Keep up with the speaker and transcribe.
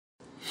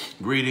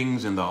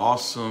Greetings in the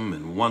awesome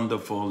and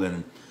wonderful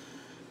and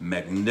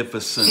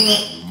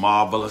magnificent,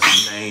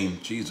 marvelous name,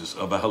 Jesus,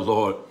 of our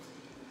Lord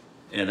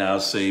and our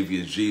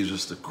Savior,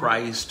 Jesus the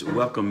Christ.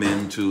 Welcome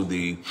into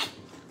the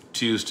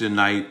Tuesday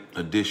night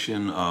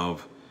edition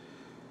of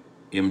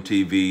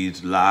MTV's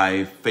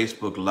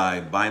Facebook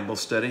Live Bible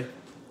Study,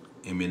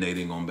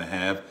 emanating on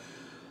behalf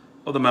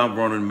of the Mount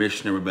Vernon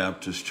Missionary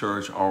Baptist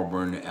Church,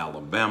 Auburn,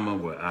 Alabama,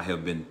 where I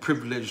have been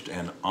privileged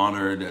and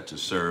honored to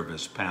serve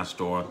as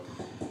pastor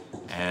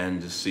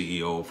and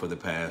CEO for the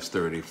past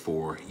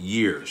 34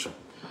 years.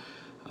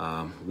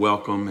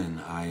 Welcome,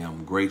 and I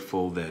am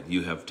grateful that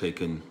you have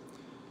taken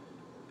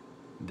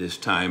this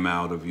time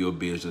out of your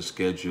busy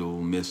schedule.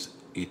 Miss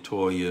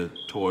Etoya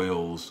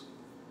Tolles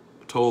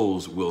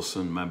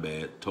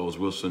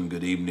Wilson,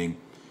 good evening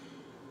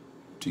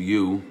to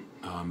you.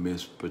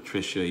 Miss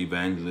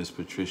Evangelist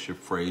Patricia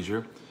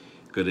Frazier,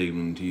 good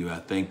evening to you. I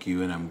thank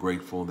you, and I'm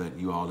grateful that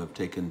you all have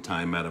taken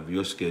time out of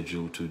your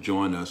schedule to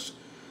join us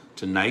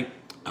tonight.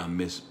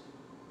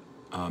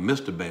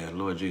 Mr. Bass,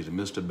 Lord Jesus,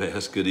 Mr.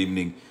 Bass, good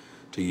evening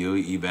to you.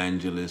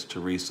 Evangelist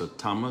Teresa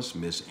Thomas,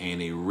 Miss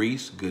Annie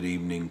Reese, good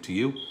evening to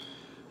you.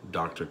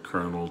 Dr.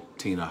 Colonel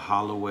Tina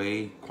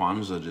Holloway,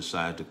 Kwanzaa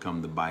decided to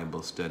come to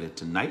Bible study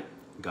tonight.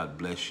 God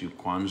bless you,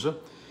 Kwanzaa,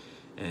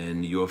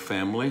 and your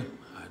family.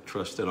 I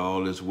trust that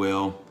all is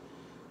well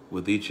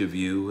with each of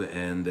you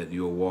and that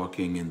you're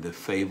walking in the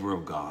favor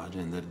of God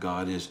and that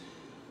God is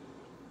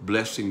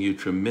blessing you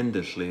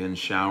tremendously and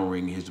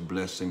showering his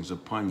blessings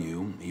upon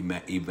you.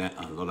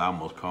 Lord, I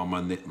almost call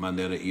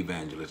Manetta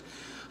Evangelist.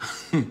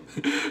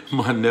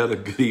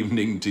 Manetta, good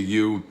evening to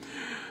you.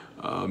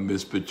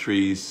 Miss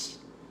Patrice,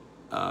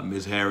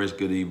 Miss Harris,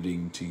 good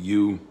evening to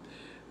you.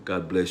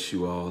 God bless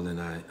you all,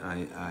 and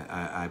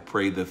I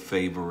pray the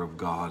favor of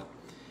God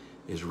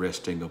is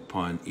resting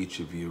upon each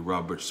of you.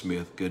 Robert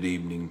Smith, good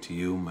evening to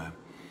you. My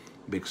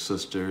big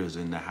sister is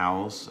in the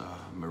house.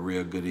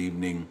 Maria, good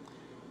evening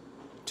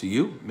to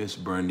you. Miss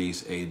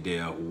Bernice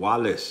Adair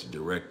Wallace,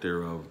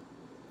 Director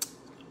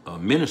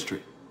of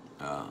Ministry.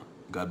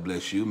 God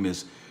bless you.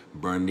 Miss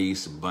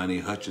Bernice Bunny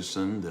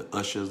Hutchison, the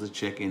ushers are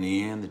checking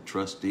in, the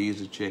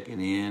trustees are checking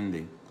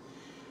in.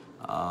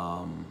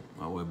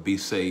 Be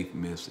safe,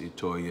 Miss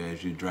Etoya,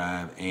 as you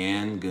drive.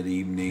 And good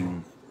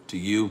evening to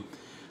you.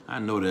 I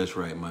know that's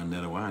right,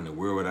 Manetta. Why in the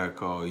world would I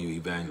call you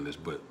evangelist?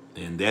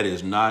 And that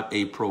is not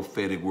a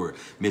prophetic word.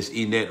 Miss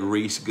Enette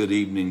Reese, good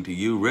evening to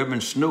you.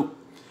 Reverend Snoop,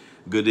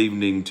 good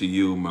evening to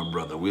you, my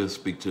brother. We'll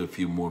speak to a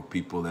few more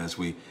people as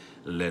we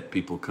let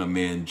people come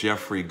in.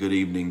 Jeffrey, good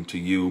evening to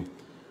you,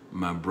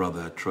 my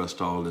brother. I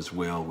trust all is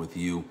well with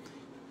you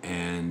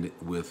and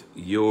with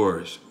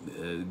yours.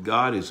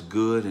 God is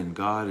good and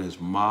God is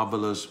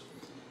marvelous.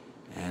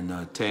 And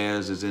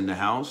Taz is in the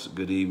house.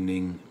 Good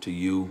evening to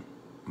you,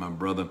 my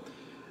brother.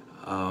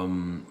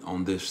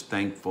 On this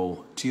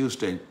thankful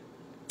Tuesday,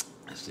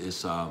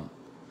 it's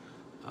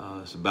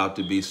about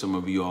to be some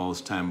of you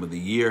all's time of the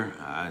year.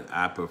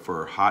 I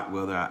prefer hot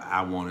weather.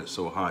 I want it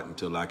so hot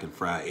until I can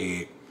fry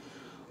egg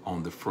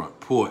on the front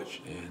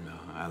porch. And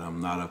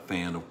I'm not a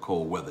fan of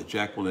cold weather.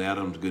 Jacqueline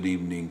Adams, good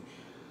evening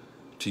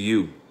to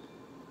you.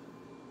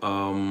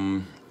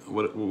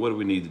 What do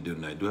we need to do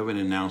tonight? Do we have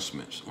any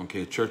announcements?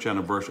 Okay, church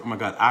anniversary. Oh my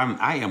God,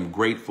 I am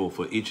grateful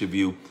for each of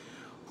you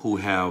who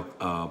have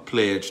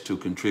pledged to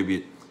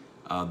contribute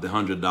the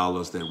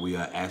 $100 that we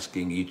are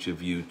asking each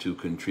of you to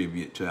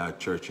contribute to our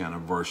church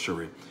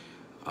anniversary.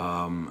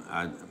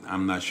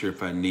 I'm not sure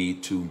if I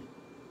need to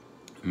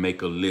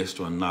make a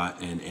list or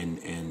not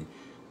and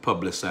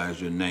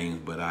publicize your names,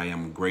 but I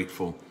am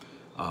grateful.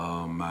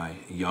 My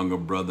younger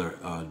brother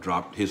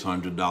dropped his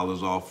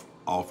 $100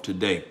 off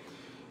today,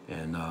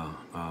 and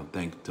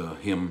thanks to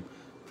him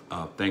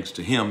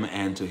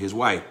and to his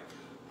wife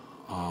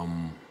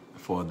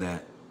for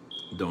that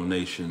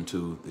donation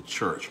to the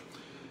church.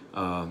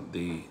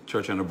 The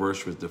church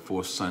anniversary is the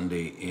fourth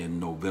Sunday in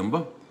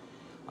November.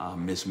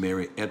 Miss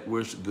Mary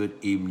Edwards, good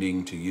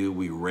evening to you.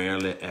 We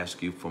rarely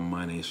ask you for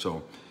money,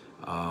 so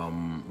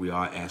we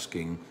are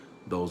asking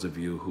those of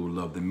you who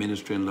love the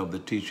ministry and love the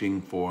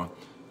teaching for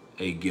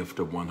a gift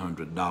of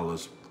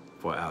 $100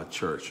 for our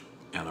church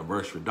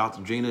anniversary.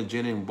 Dr. Gina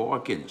Jennings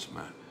Borkins,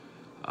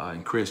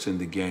 and Chris and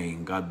the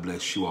gang, God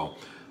bless you all.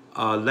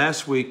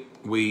 Last week,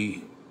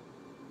 we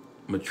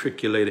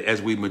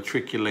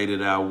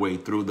matriculated our way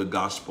through the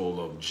Gospel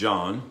of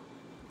John.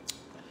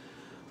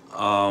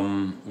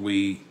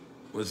 We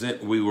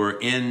were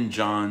in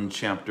John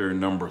chapter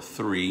number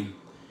 3,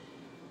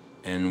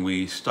 and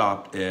we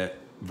stopped at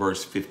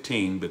verse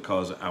 15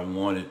 because I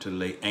wanted to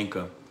lay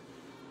anchor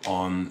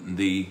on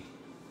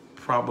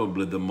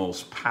probably the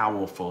most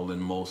powerful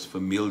and most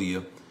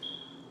familiar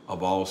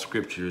of all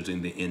scriptures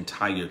in the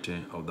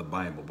entirety of the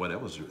Bible. Boy,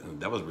 that was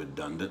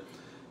redundant.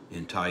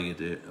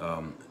 Entirety.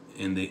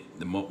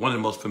 One of the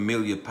most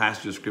familiar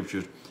passages of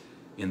scriptures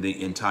in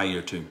the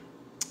entirety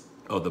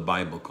of the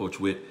Bible. Coach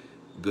Witt,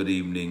 good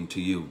evening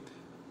to you.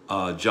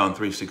 John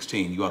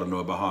 3:16, you ought to know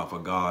about heart, for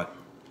God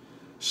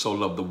so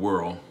loved the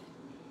world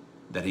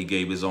that he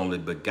gave his only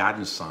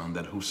begotten Son,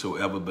 that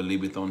whosoever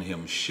believeth on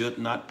him should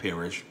not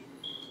perish,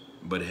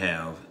 but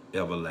have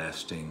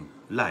everlasting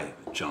life.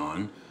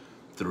 John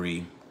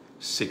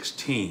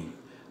 3:16.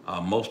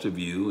 Most of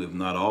you, if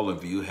not all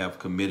of you, have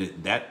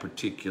committed that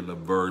particular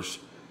verse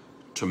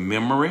to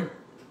memory,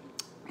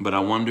 but I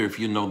wonder if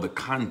you know the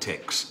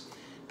context,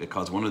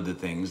 because one of the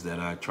things that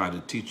I try to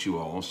teach you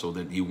all so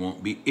that you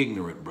won't be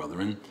ignorant,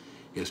 brethren,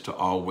 is to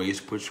always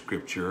put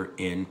scripture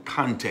in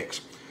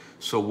context.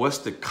 So what's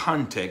the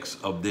context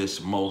of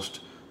this most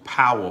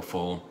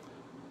powerful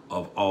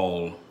of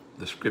all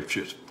the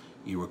scriptures?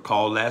 You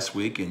recall last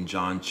week in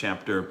John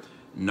chapter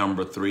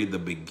number 3, the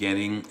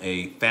beginning,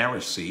 a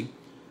Pharisee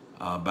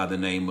by the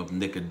name of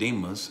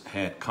Nicodemus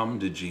had come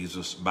to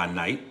Jesus by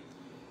night.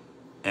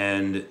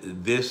 And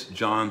this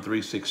John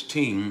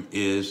 3:16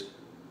 is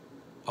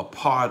a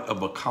part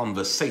of a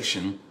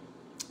conversation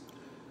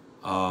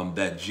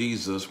that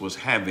Jesus was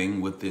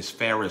having with this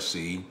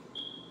Pharisee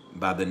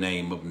by the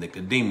name of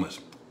Nicodemus.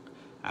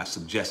 I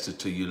suggested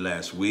to you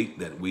last week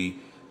that we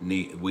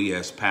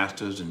as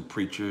pastors and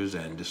preachers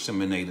and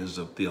disseminators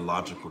of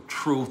theological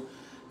truth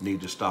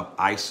need to stop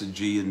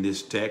eisegete in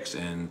this text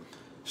and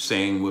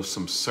saying with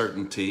some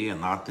certainty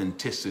and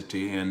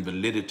authenticity and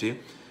validity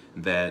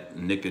that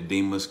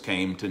Nicodemus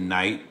came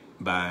tonight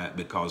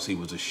because he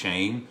was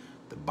ashamed.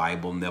 The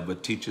Bible never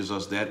teaches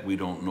us that. We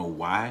don't know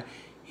why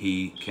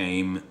he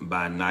came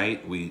by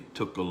night. We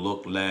took a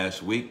look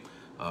last week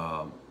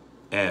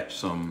at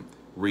some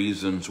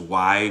reasons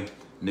why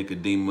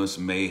Nicodemus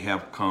may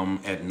have come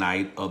at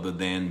night other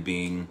than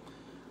being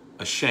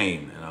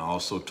ashamed. And I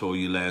also told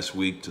you last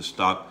week to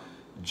stop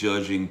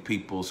judging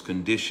people's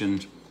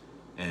conditions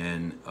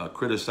and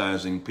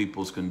criticizing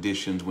people's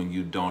conditions when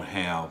you don't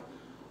have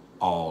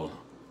all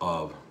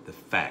of the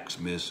facts.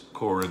 Miss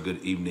Cora,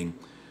 good evening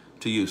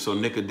to you. So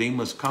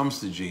Nicodemus comes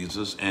to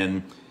Jesus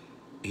and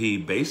he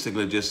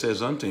basically just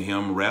says unto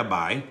him,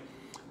 Rabbi,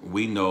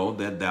 we know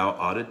that thou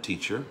art a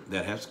teacher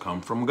that has come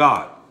from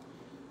God.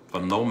 For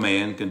no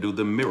man can do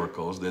the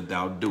miracles that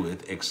thou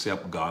doest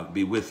except God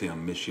be with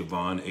him. Miss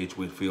Yvonne H.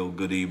 Whitfield,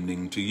 good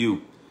evening to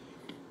you.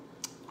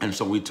 And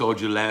so we told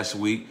you last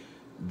week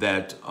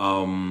that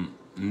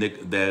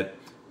that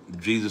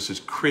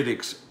Jesus's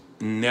critics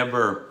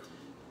never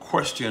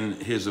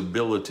questioned his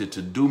ability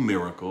to do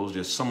miracles.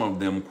 Just some of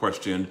them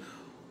questioned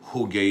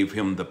who gave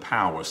him the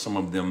power. Some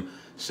of them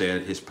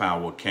said his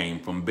power came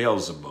from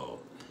Beelzebub,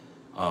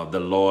 the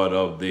lord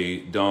of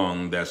the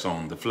dung that's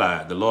on the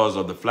fly, the lords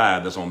of the fly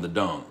that's on the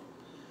dung.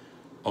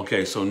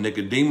 Okay, so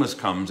Nicodemus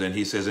comes and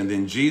he says, and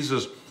then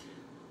Jesus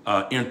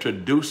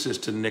introduces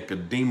to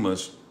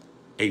Nicodemus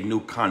a new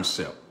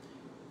concept.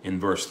 In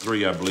verse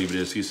 3, I believe it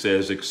is, he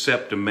says,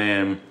 except a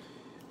man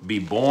be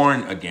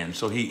born again.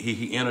 So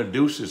he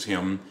introduces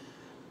him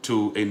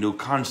to a new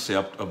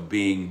concept of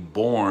being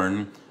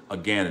born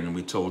again. And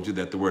we told you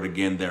that the word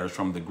again there is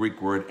from the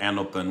Greek word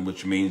anothen,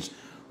 which means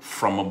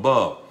from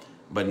above.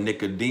 But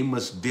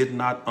Nicodemus did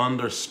not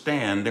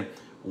understand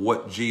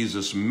what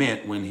Jesus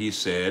meant when he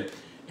said,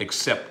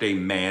 except a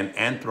man,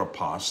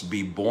 anthropos,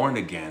 be born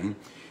again,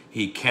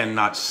 he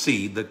cannot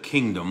see the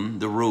kingdom,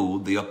 the rule,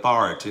 the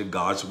authority,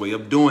 God's way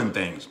of doing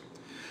things.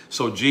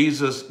 So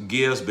Jesus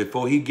gives,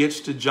 before he gets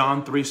to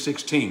John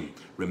 3:16,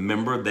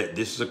 remember that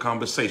this is a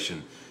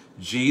conversation.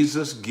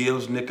 Jesus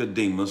gives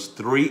Nicodemus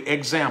 3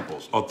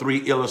 examples or 3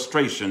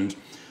 illustrations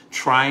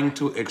trying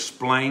to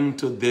explain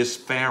to this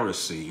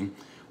Pharisee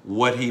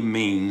what he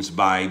means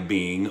by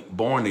being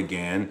born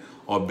again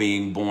or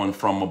being born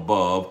from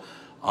above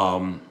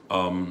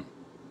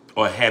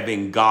or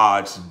having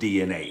God's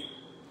DNA.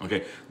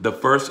 Okay, the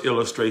first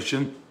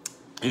illustration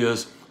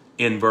is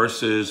in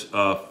verses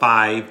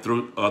 5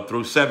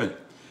 through 7.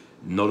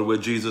 Notice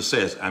what Jesus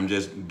says. I'm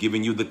just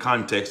giving you the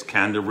context,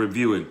 kind of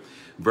reviewing.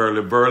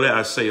 Verily, verily,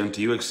 I say unto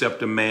you,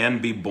 except a man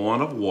be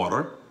born of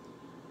water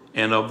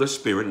and of the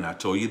Spirit. And I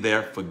told you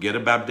there, forget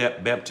about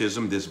that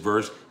baptism. This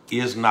verse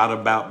is not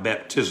about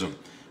baptism.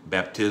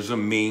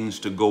 Baptism means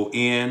to go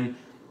in.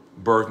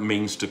 Birth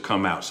means to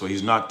come out. So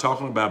he's not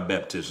talking about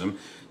baptism.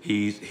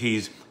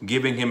 He's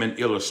giving him an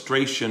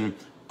illustration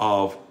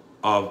of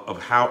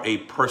how a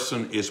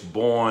person is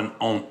born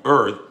on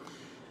earth,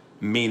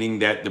 meaning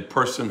that the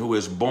person who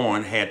is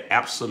born had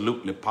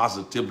absolutely,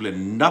 positively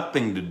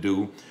nothing to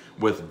do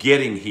with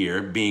getting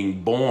here,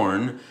 being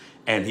born.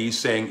 And he's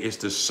saying it's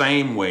the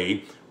same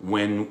way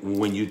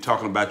when you're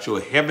talking about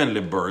your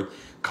heavenly birth,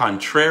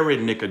 contrary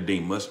to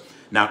Nicodemus.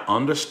 Now,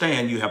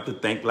 understand, you have to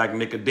think like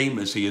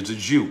Nicodemus. He is a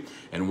Jew.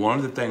 And one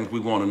of the things we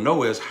want to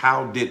know is,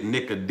 how did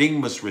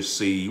Nicodemus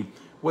receive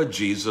what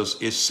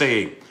Jesus is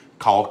saying?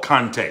 Called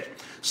context.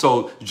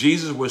 So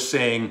Jesus was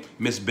saying,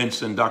 Miss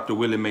Benson, Dr.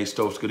 Willie Mae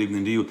Stokes, good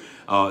evening to you.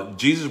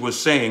 Jesus was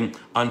saying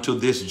unto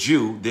this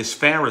Jew, this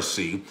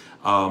Pharisee,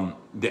 and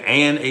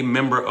a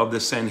member of the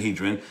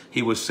Sanhedrin,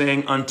 he was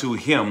saying unto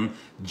him,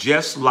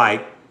 just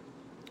like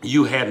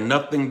you had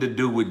nothing to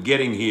do with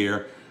getting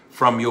here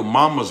from your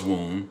mama's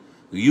womb,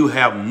 you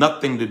have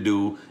nothing to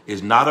do,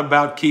 is not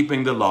about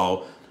keeping the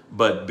law,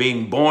 but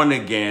being born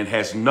again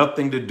has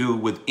nothing to do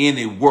with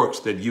any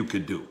works that you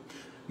could do.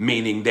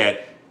 Meaning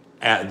that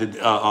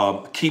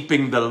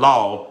keeping the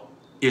law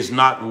is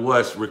not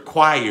what's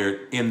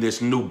required in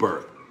this new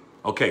birth.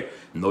 Okay,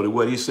 notice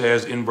what he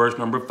says in verse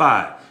number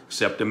 5.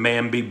 Except a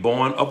man be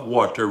born of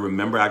water.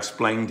 Remember, I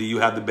explained to you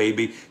how the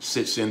baby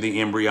sits in the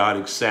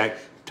embryonic sac,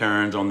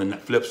 turns on the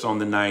flips on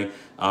the ninth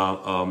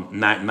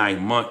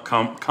month,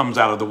 comes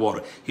out of the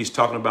water. He's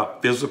talking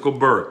about physical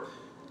birth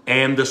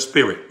and the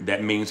spirit.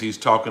 That means he's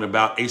talking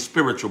about a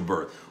spiritual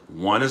birth.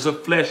 One is a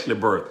fleshly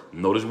birth.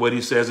 Notice what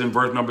he says in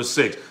verse number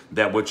 6.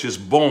 That which is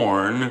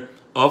born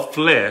of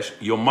flesh,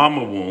 your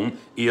mama womb,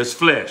 is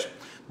flesh.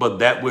 But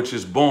that which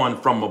is born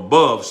from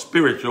above,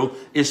 spiritual,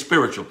 is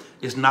spiritual.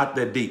 It's not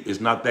that deep.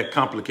 It's not that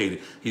complicated.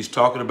 He's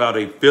talking about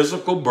a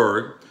physical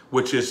birth,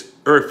 which is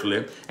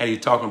earthly, and he's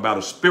talking about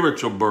a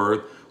spiritual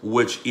birth,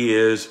 which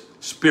is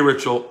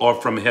spiritual or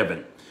from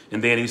heaven.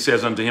 And then he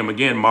says unto him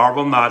again,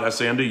 marvel not, I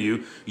say unto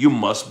you, you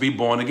must be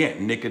born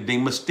again.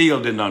 Nicodemus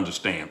still didn't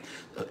understand.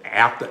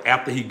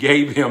 After he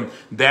gave him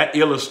that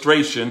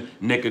illustration,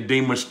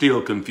 Nicodemus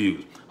still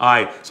confused. All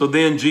right, so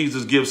then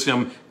Jesus gives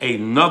him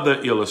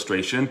another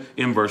illustration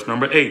in verse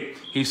number 8.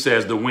 He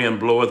says, the wind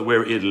bloweth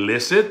where it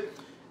listeth,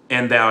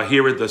 and thou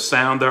hearest the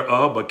sound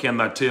thereof, but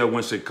cannot tell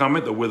whence it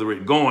cometh, or whither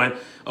it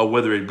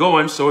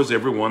going, so is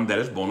everyone that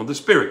is born of the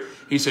Spirit.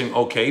 He's saying,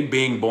 okay,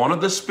 being born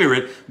of the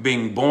Spirit,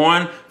 being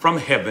born from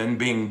heaven,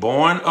 being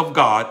born of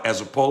God, as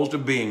opposed to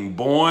being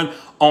born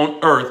on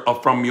earth or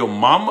from your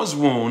mama's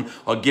womb,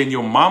 again,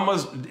 your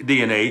mama's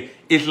DNA,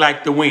 is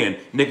like the wind.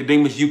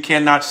 Nicodemus, you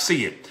cannot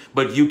see it,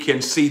 but you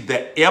can see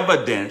the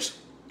evidence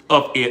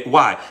of it.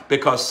 Why?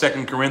 Because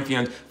 2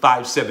 Corinthians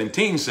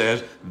 5:17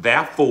 says,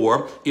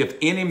 therefore, if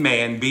any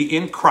man be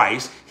in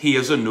Christ, he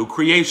is a new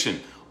creation.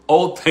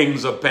 Old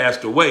things are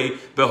passed away.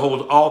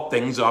 Behold, all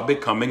things are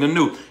becoming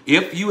anew.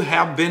 If you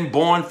have been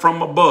born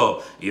from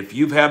above, if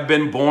you have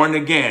been born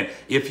again,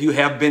 if you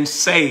have been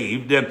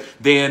saved,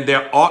 then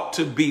there ought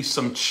to be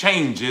some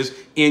changes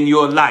in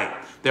your life.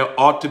 There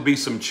ought to be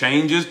some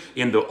changes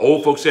in the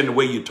old folks in the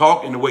way you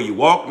talk, in the way you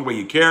walk, in the way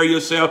you carry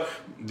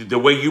yourself, the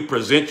way you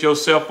present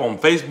yourself on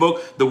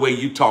Facebook, the way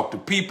you talk to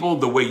people,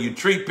 the way you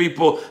treat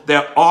people.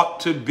 There ought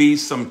to be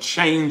some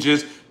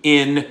changes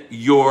in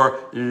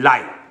your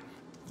life.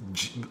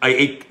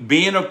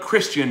 Being a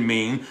Christian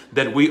means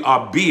that we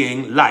are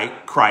being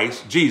like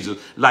Christ Jesus.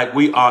 Like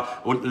we are,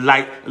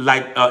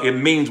 it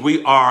means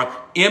we are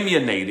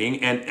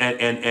emulating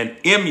and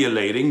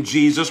emulating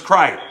Jesus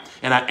Christ.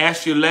 And I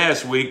asked you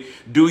last week,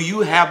 do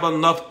you have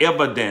enough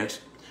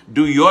evidence?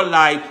 Does your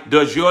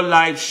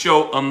life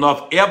show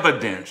enough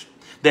evidence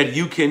that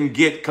you can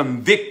get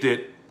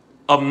convicted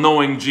of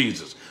knowing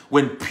Jesus?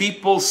 When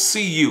people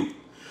see you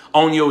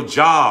on your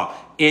job,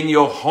 in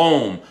your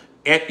home,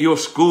 at your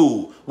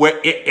school,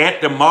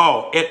 at the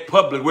mall, at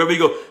public, wherever you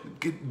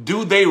go,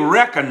 do they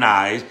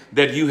recognize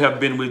that you have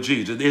been with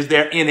Jesus? Is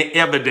there any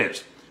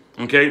evidence?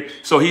 Okay,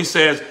 so he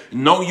says,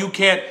 no, you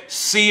can't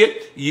see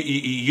it.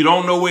 You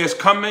don't know where it's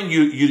coming.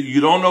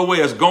 You don't know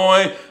where it's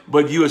going,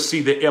 but you will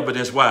see the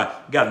evidence. Why?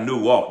 Got a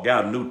new walk,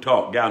 got a new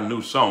talk, got a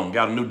new song,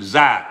 got a new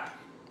desire.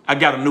 I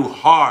got a new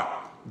heart.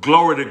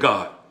 Glory to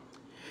God.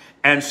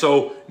 And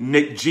so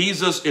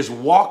Jesus is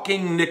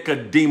walking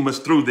Nicodemus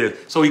through this.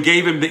 So he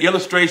gave him the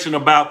illustration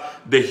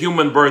about the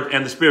human birth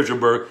and the spiritual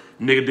birth.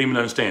 Nicodemus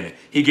understand it.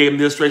 He gave him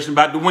the illustration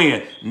about the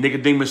wind.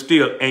 Nicodemus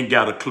still ain't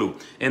got a clue.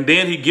 And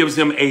then he gives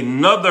him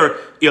another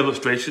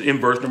illustration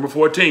in verse number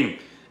 14.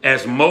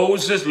 As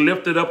Moses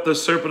lifted up the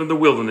serpent in the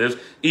wilderness,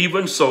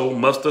 even so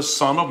must the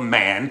Son of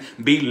Man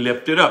be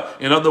lifted up.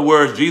 In other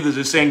words, Jesus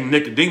is saying,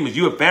 Nicodemus,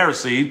 you a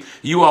Pharisee,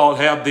 you all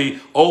have the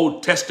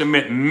Old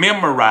Testament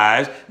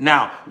memorized.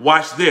 Now,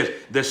 watch this.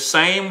 The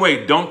same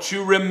way, don't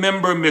you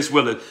remember, Miss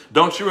Willis,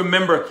 don't you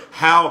remember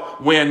how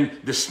when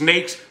the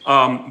snakes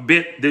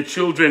bit the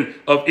children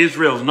of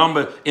Israel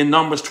in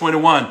Numbers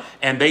 21,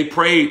 and they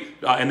prayed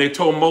and they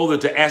told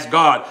Moses to ask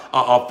God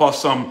for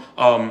some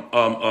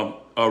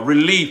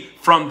relief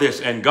from this,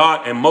 and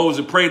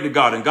Moses prayed to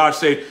God, and God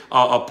said,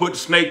 put the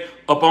snake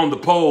up on the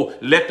pole,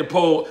 let the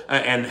pole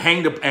and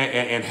hang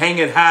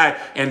it high,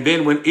 and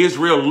then when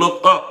Israel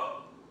look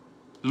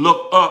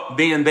up,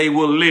 then they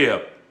will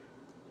live.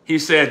 He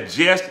said,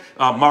 just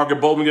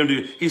Margaret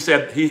Bowman, he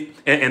said,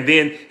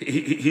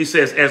 he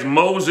says, as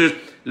Moses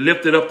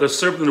lifted up the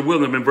serpent in the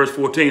wilderness in verse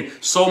 14,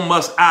 so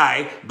must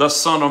I, the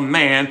Son of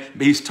Man.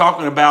 He's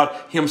talking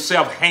about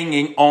himself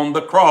hanging on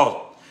the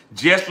cross.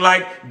 Just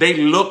like they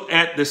looked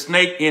at the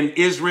snake in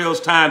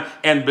Israel's time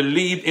and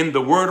believed in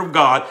the word of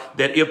God,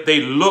 that if they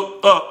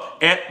looked up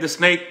at the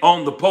snake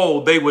on the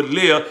pole, they would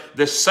live.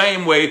 The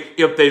same way,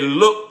 if they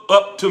look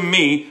up to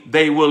me,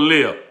 they will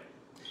live.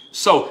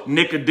 So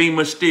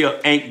Nicodemus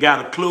still ain't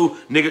got a clue.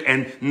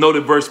 And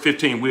notice verse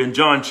 15. We're in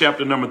John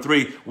chapter number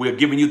 3. We're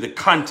giving you the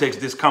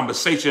context, this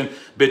conversation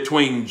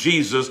between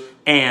Jesus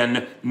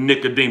and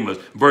Nicodemus.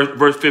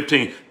 Verse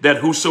 15. That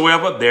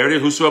whosoever, there it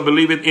is, whosoever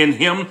believeth in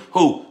him,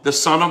 who? The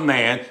Son of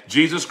Man,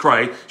 Jesus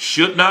Christ,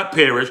 should not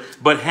perish,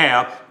 but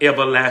have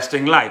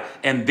everlasting life.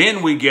 And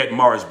then we get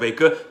Morris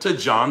Baker to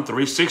John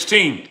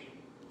 3:16.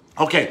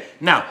 Okay,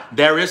 now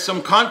there is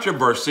some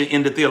controversy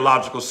in the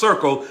theological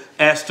circle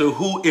as to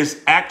who is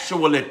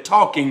actually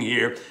talking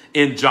here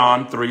in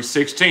John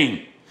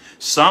 3:16.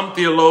 Some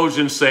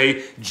theologians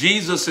say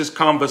Jesus'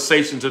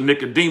 conversation to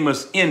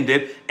Nicodemus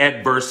ended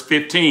at verse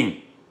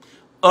 15.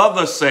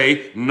 Others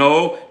say,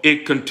 no,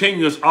 it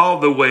continues all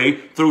the way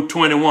through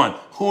 21.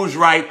 Who's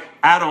right?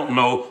 I don't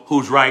know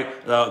who's right.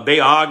 They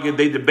argue,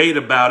 they debate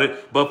about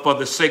it. But for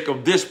the sake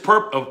of this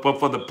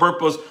for the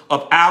purpose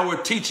of our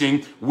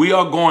teaching, we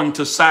are going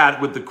to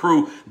side with the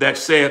crew that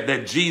said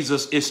that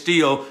Jesus is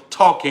still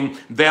talking.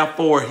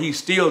 Therefore, he's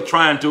still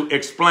trying to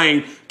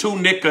explain to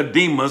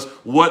Nicodemus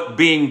what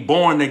being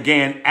born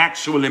again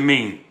actually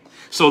means.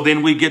 So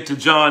then we get to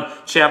John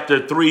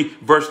chapter 3,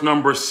 verse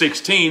number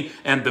 16.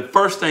 And the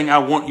first thing I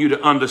want you to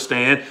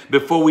understand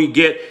before we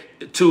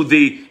get to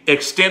the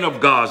extent of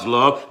God's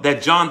love,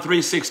 that John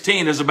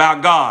 3:16 is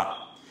about God.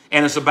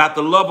 And it's about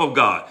the love of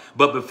God.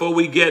 But before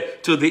we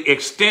get to the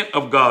extent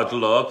of God's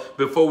love,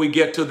 before we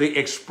get to the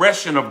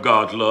expression of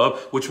God's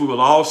love, which we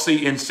will all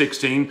see in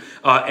 16,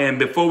 and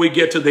before we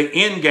get to the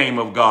end game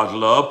of God's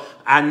love,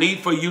 I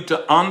need for you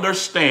to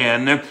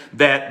understand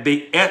that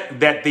the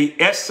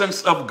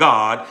essence of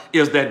God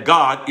is that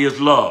God is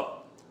love.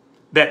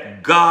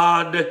 That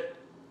God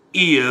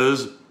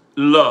is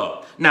love.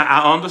 Now,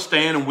 I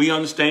understand, and we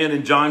understand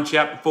in John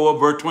chapter 4,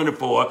 verse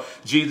 24,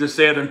 Jesus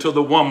said unto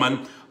the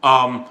woman,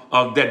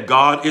 that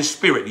God is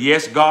spirit.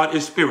 Yes, God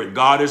is spirit.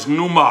 God is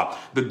pneuma.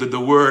 The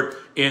word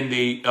in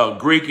the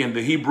Greek, in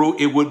the Hebrew,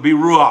 it would be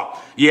ruach.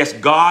 Yes,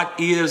 God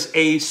is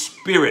a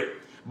spirit.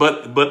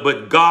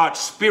 But God's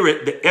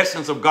spirit, the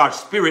essence of God's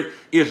spirit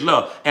is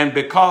love. And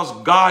because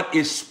God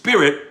is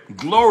spirit,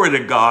 glory to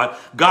God,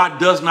 God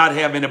does not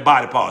have any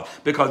body parts.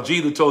 Because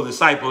Jesus told the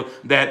disciples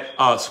that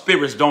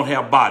spirits don't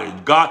have bodies.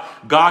 God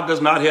does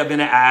not have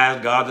any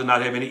eyes. God does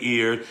not have any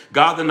ears.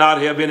 God does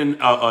not have any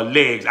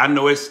legs. I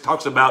know it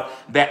talks about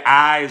the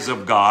eyes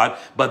of God,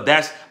 but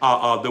that's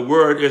the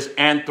word is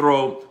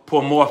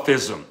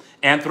anthropomorphism.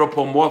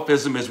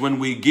 Anthropomorphism is when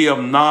we give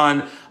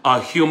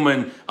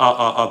non-human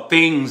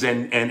things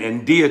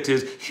and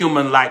deities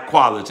human-like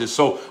qualities.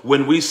 So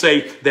when we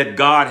say that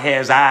God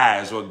has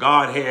eyes or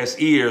God has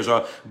ears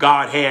or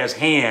God has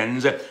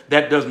hands,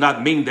 that does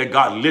not mean that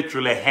God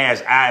literally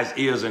has eyes,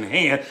 ears, and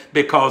hands,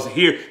 because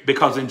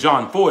in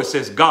John 4 it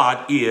says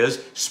God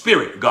is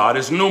spirit. God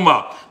is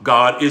pneuma.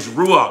 God is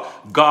ruach.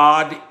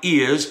 God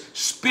is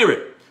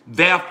spirit.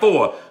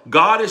 Therefore,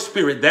 God is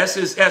spirit. That's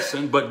his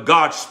essence, but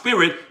God's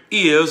spirit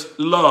is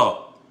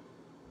love.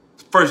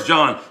 1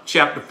 John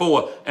chapter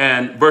 4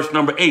 and verse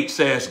number 8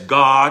 says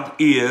God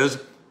is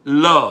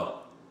love.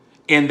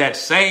 In that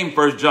same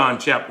 1 John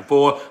chapter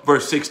 4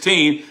 verse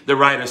 16, the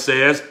writer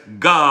says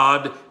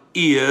God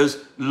is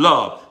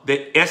love.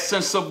 The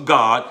essence of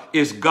God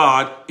is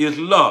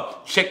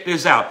love. Check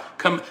this out.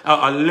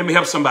 Let me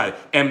help somebody.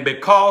 And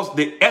because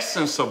the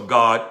essence of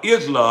God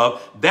is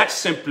love, that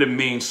simply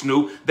means,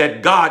 Snoop,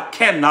 that God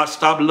cannot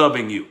stop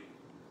loving you.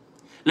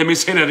 Let me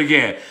say that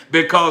again.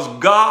 Because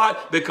God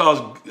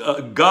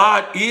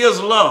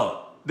is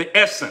love. The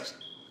essence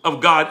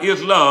of God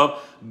is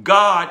love.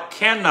 God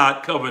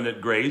cannot, covenant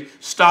grace,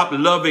 stop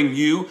loving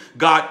you.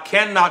 God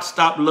cannot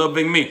stop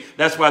loving me.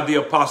 That's why the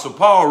Apostle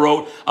Paul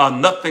wrote,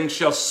 nothing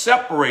shall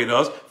separate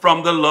us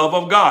from the love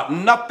of God.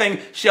 Nothing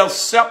shall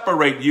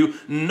separate you.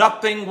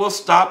 Nothing will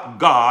stop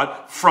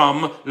God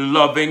from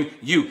loving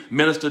you.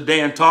 Minister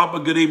Dan Tarver,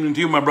 good evening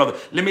to you, my brother.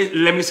 Let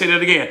me say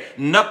that again.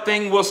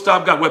 Nothing will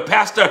stop God. Well,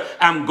 Pastor,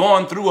 I'm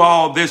going through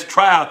all this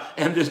trial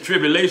and this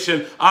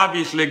tribulation.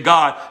 Obviously,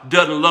 God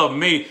doesn't love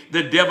me.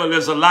 The devil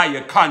is a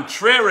liar.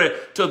 Contrary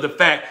to the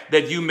fact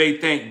that you may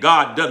think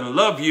God doesn't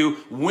love you,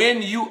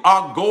 when you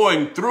are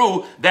going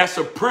through, that's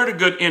a pretty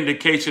good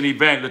indication,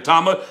 Evangelist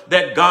Thomas,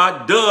 that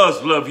God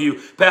does love you.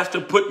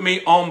 Pastor, put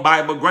me on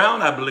Bible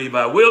ground. I believe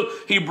I will.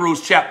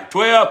 Hebrews chapter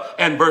 12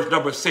 and verse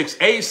number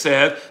 6a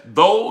says,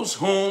 those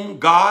whom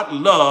God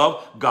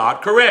loves,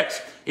 God corrects.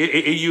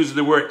 It uses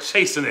the word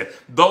chastening.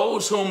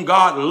 Those whom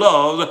God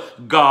loves,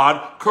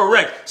 God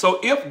corrects. So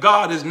if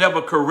God is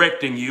never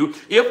correcting you,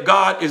 if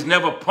God is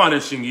never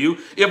punishing you,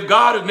 if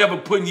God is never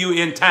putting you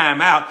in time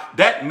out,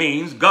 that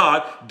means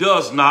God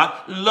does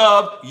not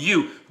love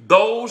you.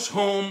 Those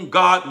whom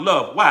God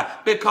loves. Why?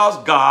 Because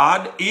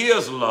God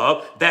is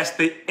love. That's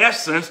the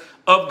essence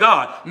of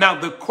God. Now,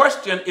 the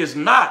question is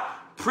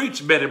not,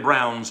 preach Betty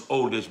Brown's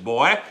oldest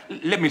boy.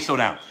 Let me slow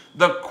down.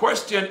 The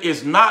question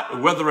is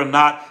not whether or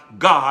not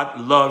God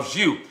loves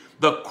you.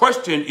 The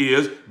question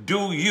is,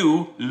 do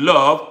you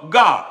love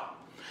God?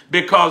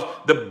 Because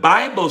the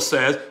Bible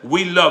says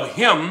we love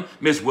him,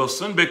 Miss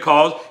Wilson,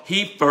 because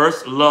he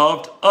first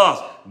loved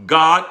us.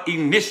 God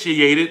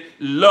initiated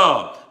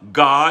love.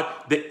 God,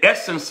 the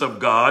essence of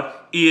God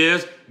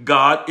is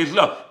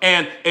love.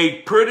 And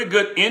a pretty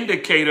good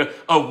indicator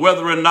of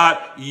whether or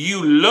not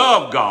you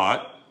love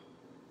God,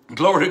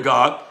 glory to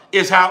God,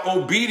 is how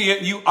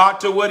obedient you are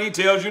to what he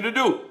tells you to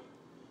do.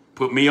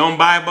 Put me on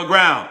Bible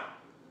ground.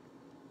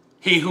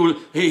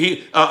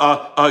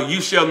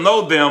 You shall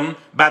know them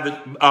by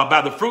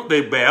the fruit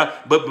they bear.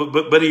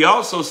 But he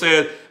also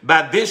said,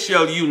 by this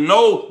shall you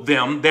know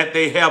them, that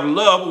they have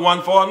love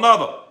one for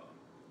another.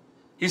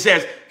 He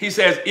says,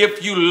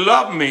 if you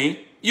love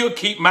me, you'll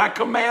keep my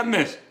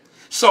commandments.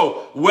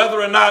 So whether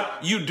or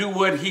not you do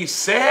what he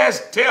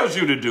tells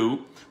you to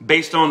do,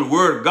 based on the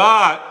word of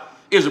God,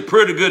 is a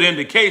pretty good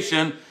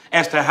indication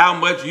as to how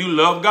much you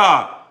love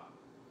God.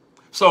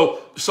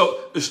 So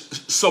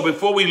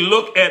before we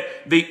look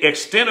at the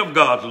extent of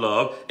God's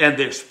love and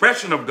the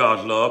expression of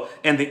God's love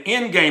and the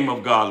end game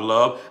of God's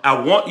love, I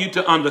want you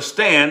to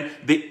understand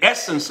the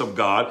essence of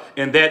God,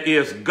 and that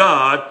is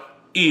God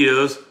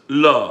is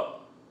love.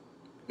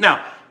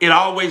 Now, it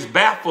always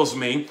baffles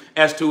me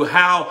as to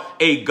how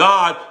a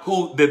God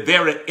who the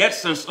very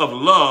essence of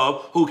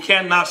love, who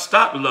cannot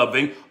stop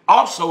loving,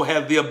 also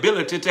has the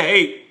ability to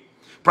hate.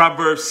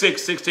 Proverbs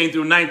 6:16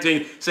 through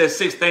 19 says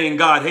 6 things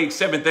God hates,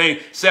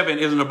 7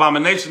 is an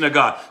abomination to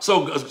God.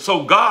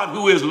 So God,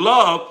 who is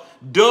love,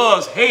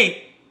 does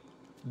hate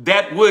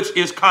that which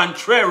is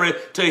contrary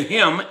to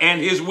him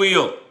and his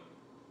will.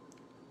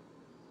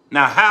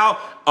 Now, how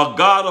a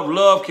God of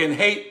love can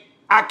hate,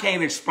 I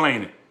can't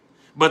explain it.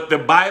 But the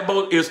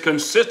Bible is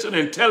consistent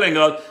in telling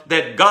us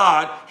that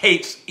God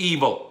hates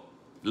evil.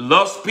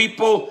 Loves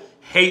people,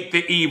 hate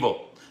the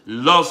evil.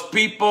 Loves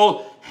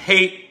people,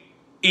 hate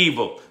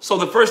evil. So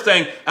the first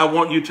thing I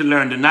want you to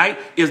learn tonight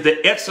is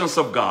the essence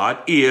of God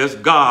is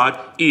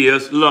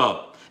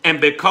love. And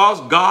because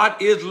God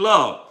is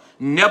love,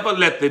 never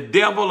let the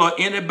devil or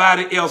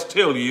anybody else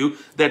tell you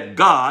that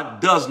God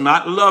does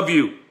not love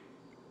you.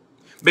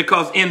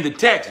 Because in the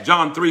text,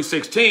 John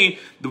 3:16,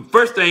 the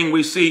first thing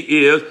we see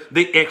is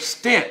the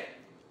extent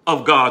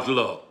of God's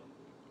love.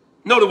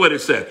 Notice what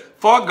it says.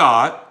 For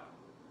God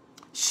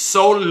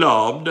so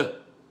loved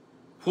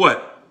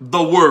what?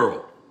 The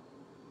world.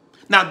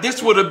 Now,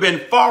 this would have been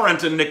foreign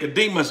to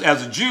Nicodemus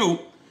as a Jew,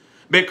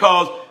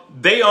 because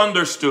they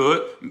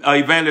understood,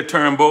 Evangelist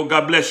Turnbull,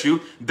 God bless you,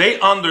 they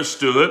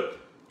understood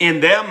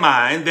in their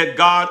mind that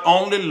God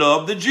only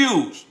loved the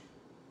Jews,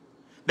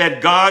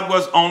 that God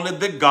was only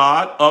the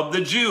God of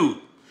the Jews.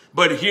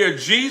 But here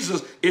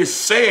Jesus is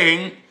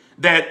saying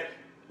that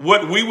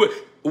what we would,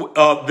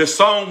 the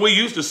song we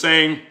used to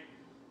sing,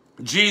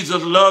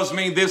 Jesus loves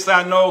me, this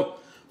I know,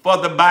 for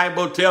the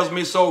Bible tells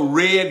me so,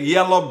 red,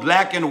 yellow,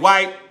 black, and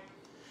white.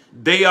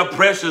 They are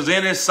precious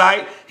in his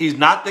sight. He's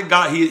not the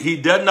God. He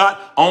does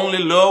not only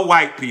love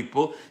white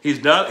people. He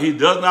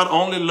does not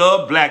only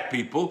love black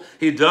people.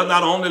 He does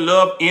not only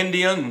love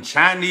Indian and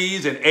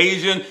Chinese and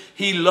Asian.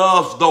 He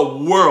loves the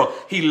world.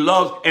 He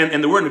loves,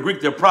 and the word in the Greek,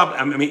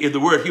 is the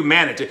word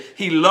humanity.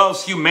 He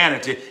loves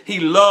humanity. He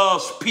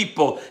loves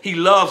people. He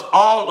loves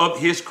all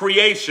of his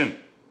creation.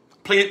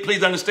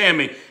 Please understand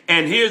me.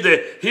 And here's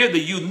the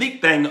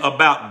unique thing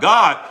about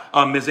God,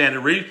 Ms. Anna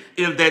Reed,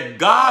 is that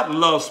God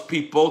loves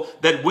people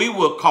that we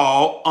will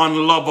call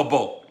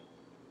unlovable.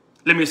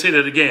 Let me say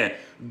that again.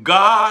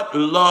 God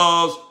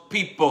loves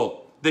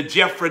people, the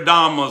Jeffrey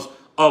Dahmers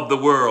of the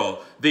world,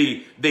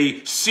 the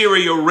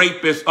serial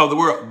rapists of the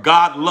world.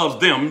 God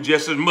loves them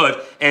just as much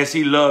as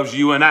he loves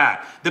you and I.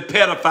 The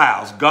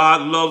pedophiles,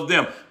 God loves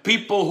them.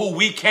 People who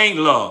we can't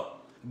love.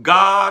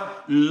 God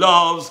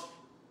loves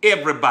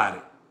everybody.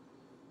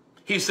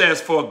 He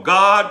says, for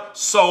God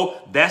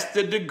so, that's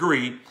the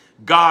degree,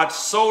 God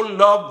so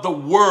loved the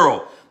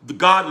world.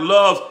 God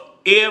loves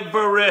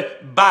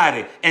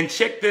everybody. And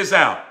check this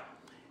out.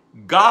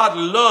 God's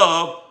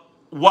love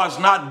was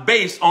not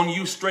based on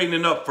you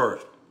straightening up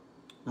first.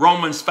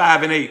 Romans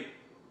 5:8.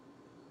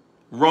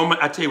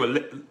 I tell you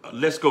what,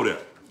 let's go there.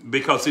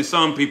 Because see,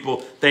 some people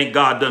think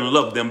God doesn't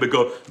love them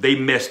because they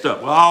messed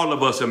up. Well, all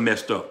of us are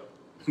messed up.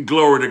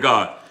 Glory to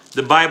God.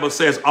 The Bible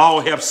says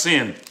all have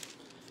sinned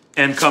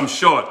and come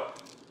short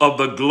of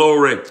the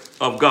glory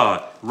of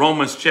God.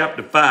 Romans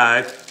chapter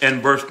 5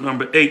 and verse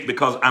number 8,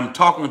 because I'm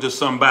talking to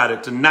somebody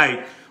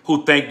tonight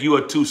who think you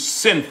are too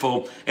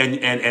sinful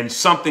and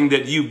something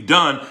that you've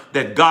done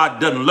that God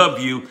doesn't love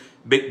you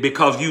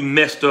because you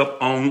messed up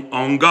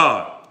on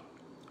God.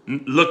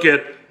 Look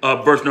at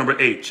verse number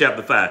 8,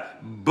 chapter 5.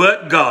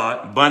 But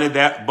God, bunny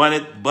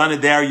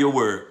there your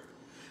word.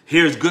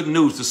 Here's good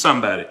news to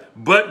somebody.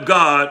 But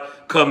God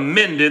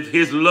commended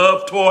his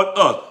love toward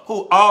us.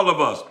 Who? All of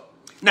us.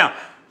 Now,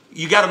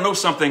 you got to know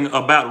something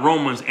about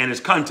Romans and its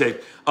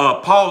context.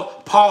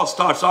 Paul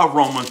starts off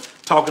Romans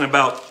talking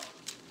about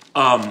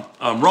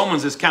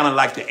Romans is kind of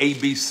like the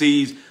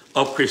ABCs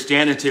of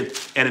Christianity.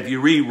 And if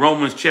you read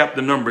Romans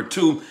chapter number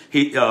 2,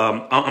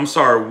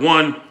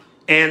 1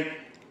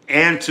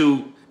 and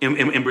 2,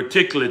 in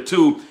particular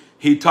 2,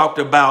 he talked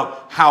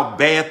about how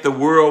bad the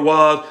world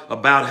was,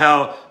 about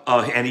how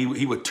and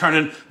he was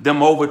turning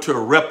them over to a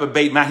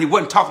reprobate mind. He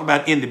wasn't talking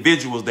about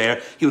individuals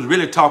there. He was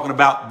really talking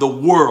about the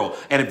world.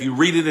 And if you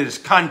read it in its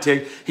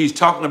context, he's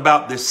talking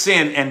about the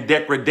sin and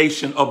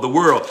degradation of the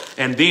world.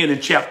 And then in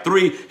chapter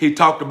 3, he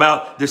talked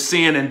about the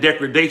sin and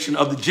degradation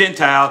of the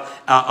Gentile,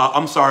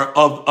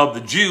 of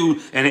the Jew.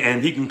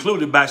 And he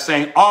concluded by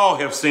saying all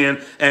have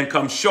sinned and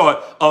come short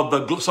of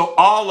the, so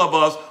all of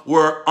us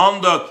were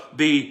under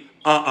the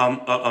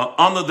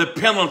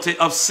penalty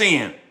of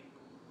sin.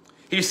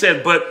 He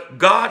said, but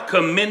God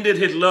commended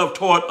his love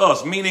toward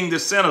us, meaning the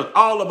sinners,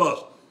 all of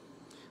us,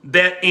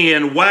 that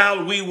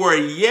while we were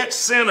yet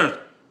sinners,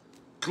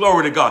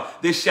 glory to God,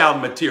 this shall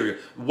material.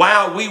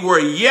 While we were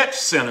yet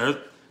sinners,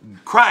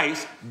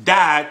 Christ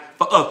died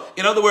for us.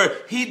 In other words,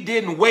 he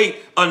didn't wait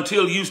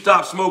until you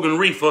stopped smoking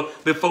reefer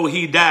before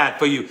he died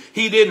for you.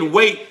 He didn't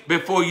wait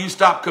before you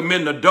stopped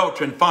committing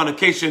adultery and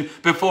fornication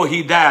before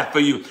he died for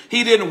you.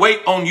 He didn't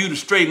wait on you to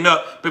straighten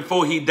up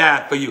before he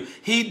died for you.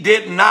 He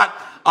did not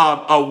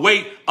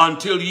wait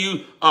until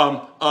you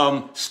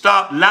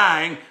stop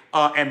lying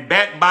and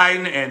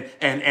backbiting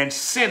and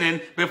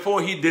sinning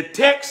before the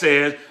text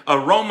says,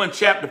 Romans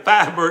chapter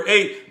 5, verse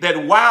 8,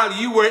 that while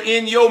you were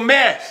in your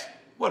mess,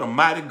 what a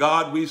mighty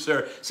God we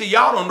serve. See,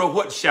 y'all don't know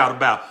what to shout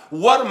about.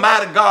 What a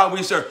mighty God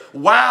we serve.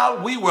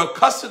 While we were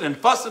cussing and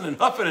fussing and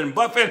huffing and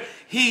buffing,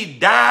 he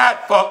died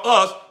for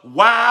us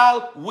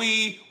while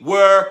we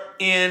were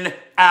in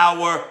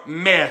our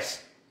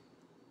mess.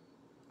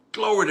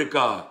 Glory to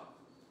God.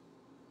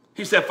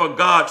 He said, for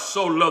God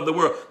so loved the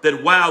world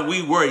that while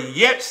we were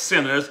yet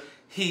sinners,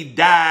 he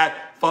died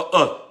for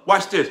us.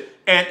 Watch this.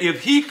 And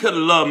if he could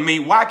love me,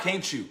 why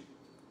can't you?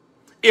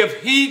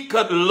 If he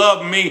could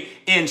love me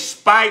in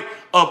spite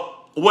of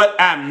what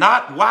I'm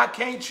not, why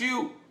can't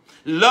you?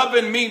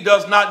 Loving me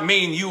does not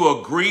mean you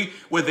agree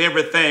with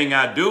everything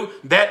I do.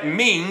 That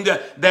means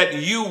that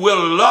you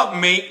will love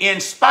me in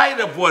spite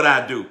of what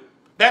I do.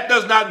 That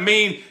does not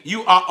mean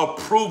you are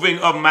approving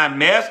of my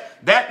mess.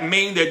 That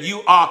means that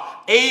you are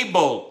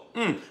able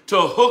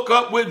to hook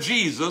up with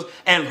Jesus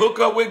and hook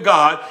up with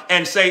God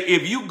and say,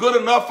 if you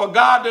good enough for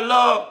God to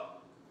love,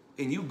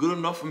 then you good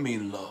enough for me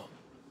to love.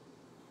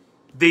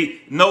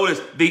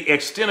 Notice the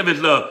extent of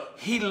his love.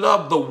 He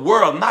loved the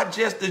world, not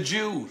just the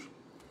Jews.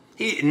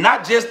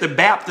 Not just the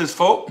Baptist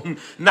folk,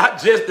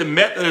 not just the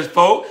Methodist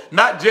folk,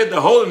 not just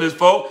the Holiness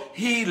folk.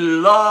 He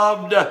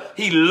loves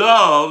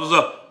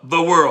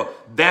the world.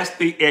 That's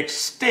the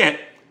extent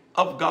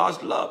of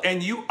God's love.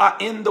 And you are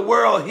in the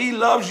world. He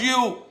loves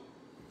you.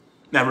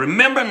 Now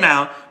remember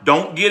now,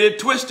 don't get it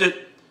twisted.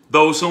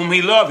 Those whom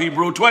he loves,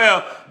 Hebrews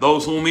 12,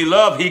 those whom he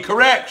loves, he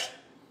corrects.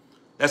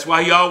 That's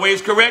why he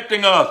always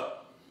correcting us.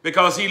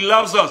 Because he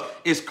loves us.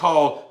 It's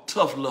called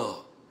tough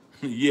love.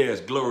 Yes,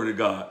 glory to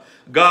God.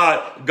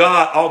 God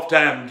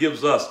oftentimes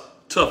gives us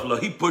tough love.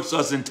 He puts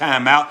us in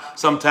time out.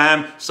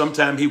 Sometimes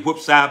he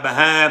whoops side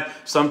behind.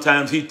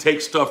 Sometimes he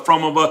takes stuff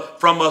from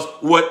us,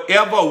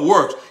 whatever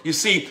works. You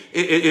see,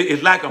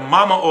 it's like a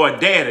mama or a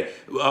daddy.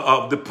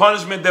 The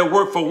punishment that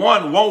worked for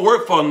one won't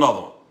work for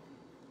another.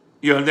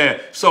 You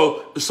understand?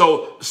 So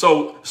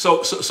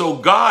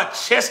God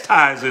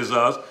chastises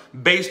us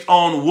based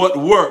on what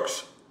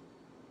works.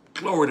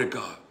 Glory to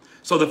God.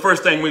 So the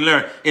first thing we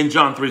learn in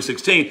John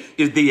 3:16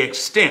 is the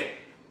extent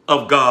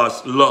of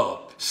God's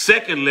love.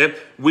 Secondly,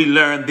 we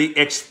learn the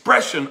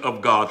expression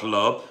of God's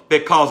love,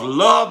 because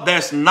love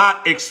that's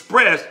not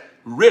expressed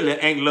really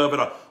ain't love at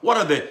all. One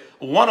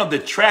of the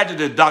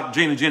tragedies, Dr.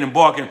 Gina Jenny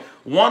Borkin,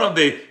 one of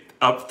the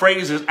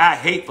phrases I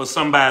hate for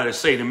somebody to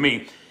say to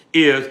me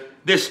is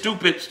this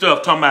stupid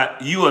stuff talking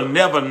about you will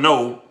never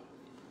know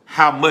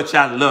how much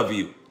I love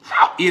you.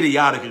 How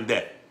idiotic is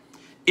that?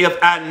 If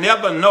I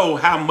never know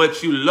how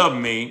much you love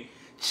me,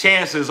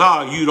 chances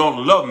are you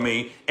don't love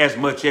me as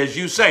much as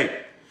you say.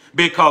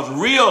 Because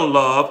real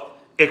love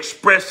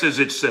expresses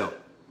itself.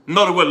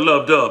 Notice what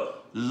love does.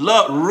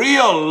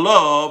 Real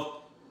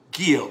love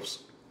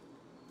gives.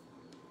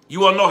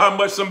 You want to know how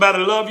much somebody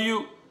loves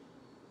you?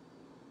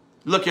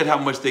 Look at how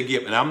much they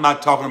give. And I'm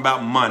not talking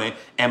about money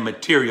and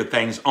material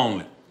things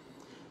only.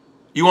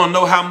 You want to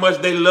know how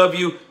much they love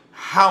you?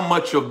 How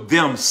much of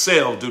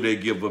themselves do they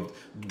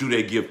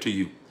give to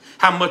you?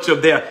 How much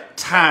of their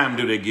time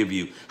do they give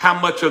you? How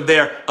much of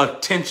their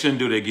attention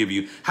do they give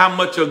you? How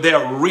much of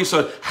their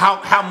research?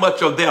 How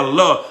much of their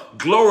love?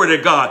 Glory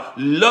to God.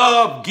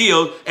 Love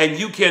gives, and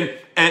you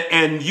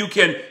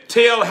can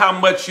tell how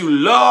much you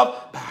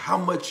love by how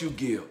much you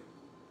give.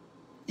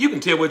 You can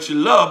tell what you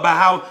love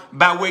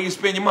by where you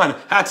spend your money.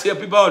 I tell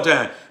people all the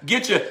time,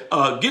 get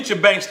your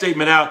bank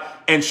statement out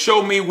and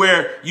show me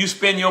where you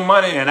spend your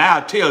money, and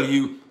I'll tell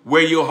you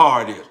where your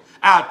heart is.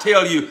 I'll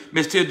tell you,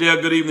 Miss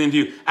Tisdale, good evening to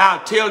you.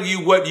 I'll tell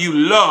you what you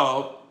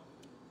love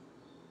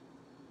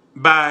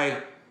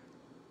by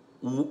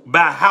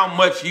how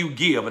much you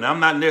give. And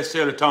I'm not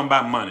necessarily talking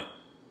about money.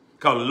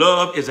 Because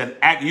love is an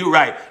act. You're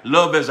right.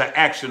 Love is an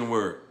action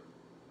word.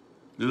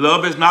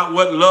 Love is not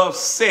what love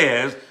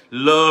says.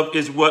 Love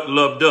is what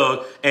love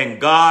does.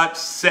 And God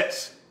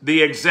sets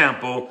the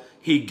example.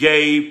 He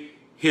gave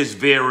his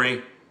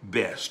very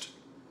best.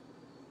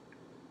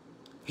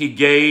 He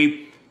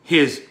gave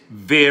his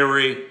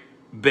very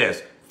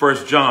best.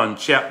 1 John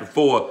chapter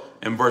 4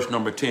 and verse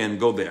number 10.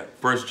 Go there.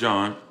 1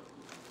 John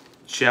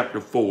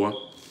chapter 4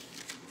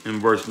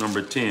 and verse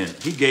number 10.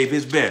 He gave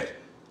his best.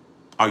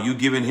 Are you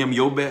giving him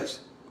your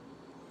best?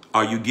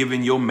 Are you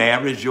giving your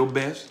marriage your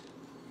best?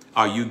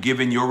 Are you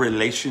giving your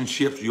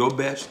relationships your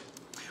best?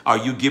 Are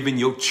you giving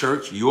your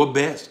church your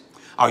best?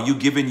 Are you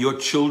giving your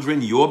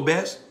children your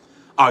best?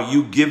 Are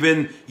you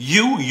giving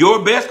you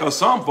your best? Because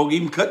some folk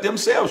even cut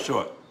themselves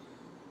short.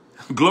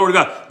 Glory to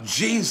God.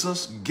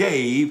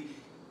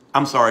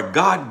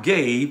 God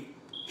gave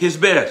his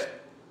best.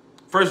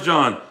 1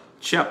 John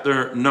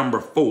chapter number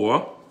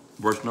 4,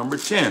 verse number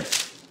 10.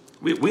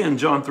 We in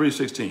John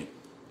 3:16.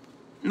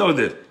 Know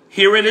this.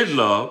 Herein is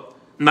love,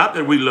 not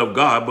that we love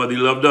God, but he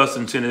loved us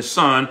and sent his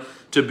son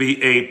to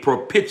be a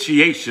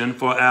propitiation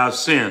for our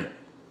sin.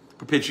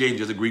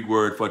 Propitiation is a Greek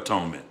word for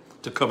atonement,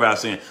 to cover our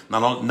sin.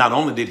 Not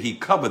only did he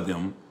cover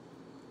them,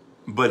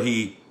 but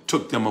he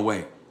took them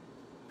away.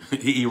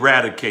 He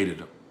eradicated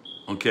them.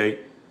 Okay?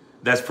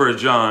 That's 1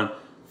 John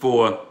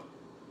 4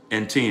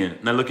 and 10.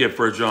 Now look at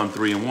 1 John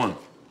 3 and 1.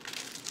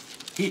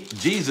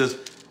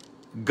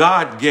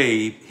 God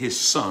gave his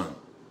son.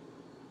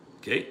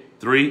 Okay?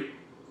 3.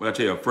 Well, I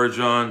tell you, 1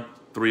 John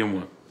 3 and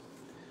 1.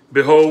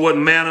 Behold, what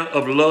manner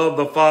of love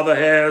the Father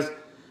has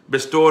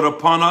bestowed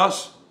upon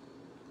us,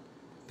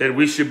 that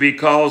we should be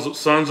called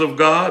sons of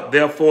God.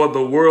 Therefore,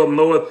 the world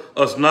knoweth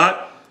us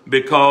not,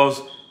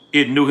 because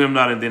it knew him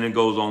not. And then it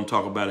goes on to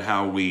talk about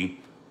how we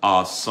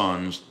are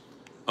sons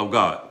of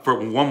God. For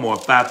one more,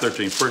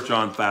 5:13, 1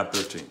 John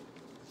 5:13.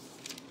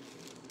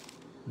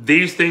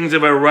 These things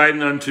have I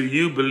written unto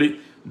you,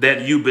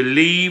 that you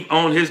believe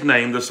on his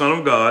name, the Son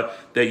of God,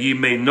 that ye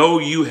may know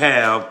you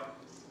have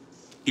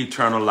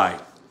eternal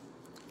life.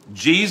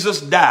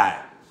 Jesus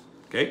died.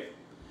 Okay?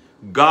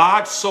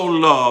 God so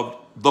loved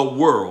the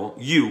world,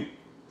 you.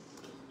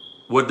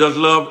 What does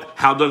love,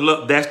 how does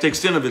love, that's the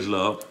extent of his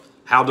love.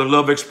 How does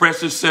love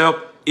express itself?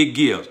 It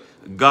gives.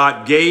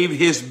 God gave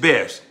his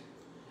best,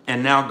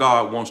 and now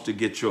God wants to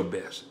get your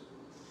best.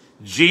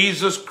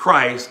 Jesus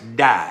Christ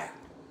died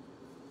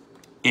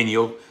in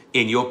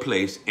your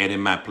place and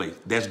in my place.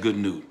 That's good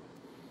news.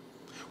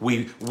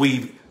 We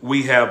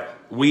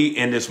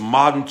in this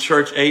modern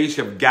church age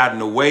have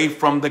gotten away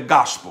from the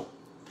gospel.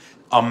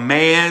 A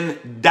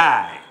man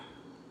died,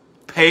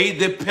 paid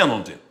the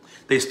penalty.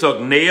 They stuck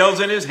nails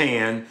in his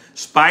hand,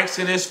 spikes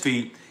in his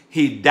feet.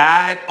 He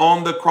died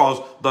on the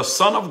cross. The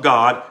Son of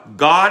God,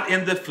 God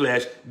in the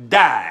flesh,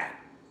 died.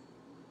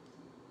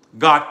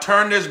 God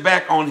turned his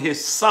back on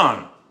his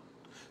son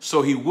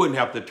so he wouldn't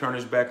have to turn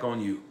his back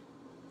on you.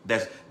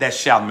 That's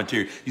shouting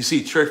material. You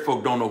see, church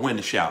folk don't know when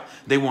to shout.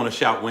 They want to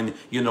shout when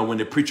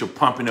the preacher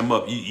pumping them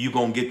up. You're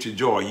going to get your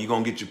joy. You're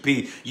going to get your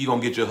peace. You're going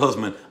to get your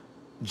husband.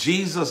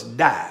 Jesus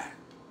died,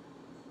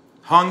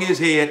 hung his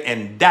head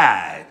and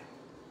died.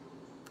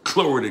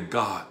 Glory to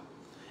God.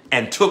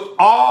 And took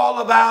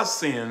all of our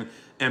sin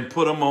and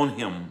put them on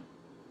him.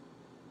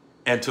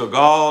 And took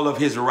all of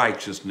his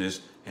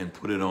righteousness and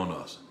put it on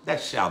us.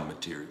 That's shouting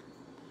material.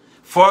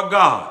 For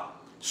God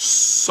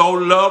so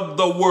loved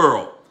the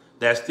world.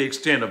 That's the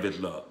extent of his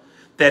love.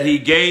 That he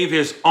gave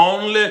his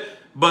only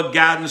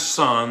begotten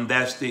son.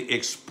 That's the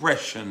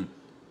expression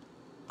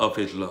of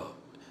his love.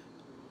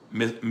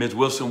 Ms.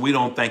 Wilson, we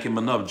don't thank him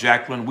enough.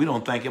 Jacqueline, we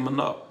don't thank him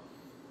enough.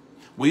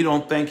 We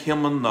don't thank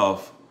him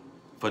enough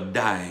for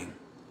dying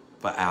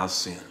for our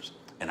sins.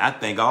 And I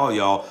thank all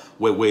y'all,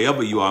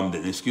 wherever you are,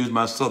 excuse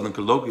my southern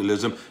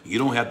colloquialism, you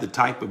don't have to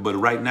type it, but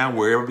right now,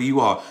 wherever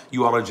you ought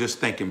to just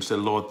thank him. Say,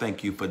 Lord,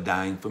 thank you for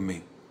dying for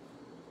me.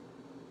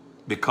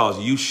 Because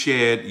you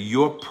shed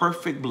your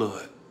perfect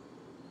blood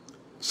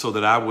so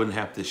that I wouldn't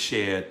have to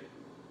shed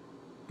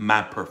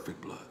my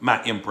perfect blood,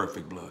 my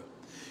imperfect blood.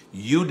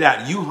 You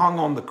died. You hung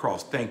on the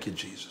cross. Thank you,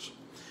 Jesus.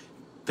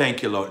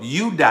 Thank you, Lord.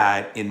 You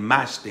died in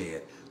my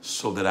stead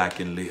so that I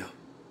can live.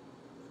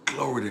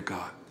 Glory to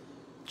God.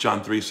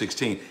 John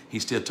 3:16,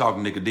 he's still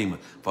talking to Nicodemus.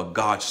 For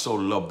God so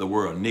loved the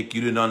world. Nick,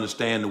 you didn't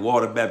understand the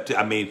water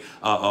baptism. The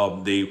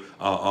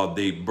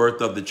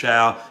birth of the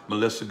child.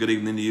 Melissa, good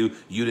evening to you.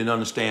 You didn't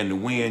understand the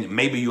wind.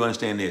 Maybe you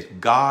understand this.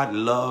 God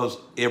loves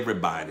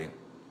everybody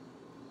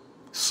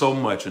so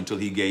much until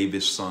he gave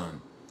his son.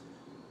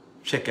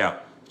 Check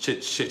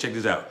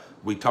this out.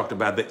 We talked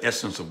about the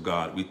essence of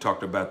God. We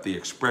talked about the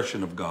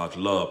expression of God's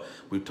love.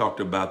 We talked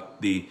about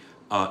the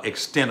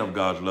extent of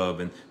God's love.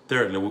 And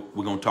thirdly,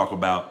 we're going to talk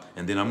about,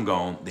 and then I'm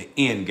gone, the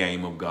end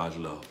game of God's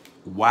love.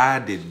 Why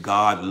did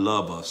God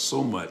love us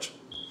so much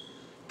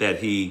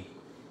that he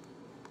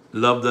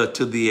loved us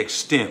to the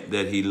extent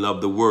that he loved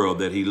the world,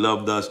 that he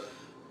loved us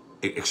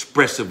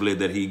expressively,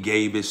 that he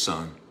gave his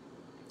son?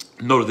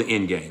 Notice the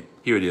end game.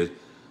 Here it is.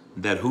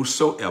 That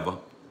whosoever,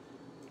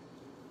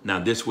 now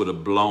this would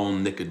have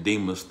blown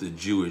Nicodemus, the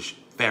Jewish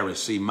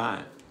Pharisee,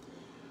 mind.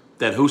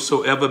 That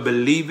whosoever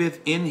believeth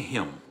in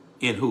him,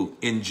 in who?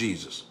 In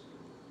Jesus.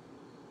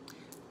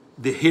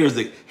 Here's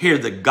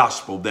the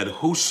gospel, that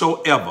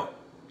whosoever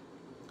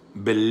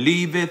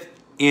believeth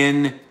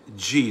in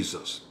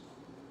Jesus.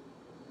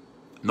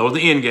 Know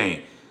the end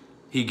game.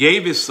 He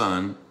gave his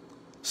son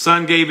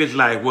Son gave his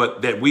life,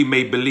 what? That we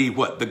may believe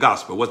what? The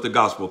gospel. What's the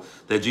gospel?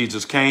 That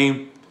Jesus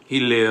came, he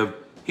lived,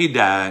 he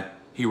died,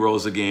 he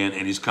rose again,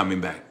 and he's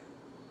coming back.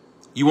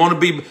 You want to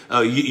be,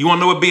 you want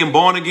to know what being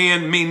born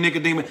again mean,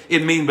 Nicodemus?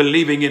 It means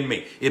believing in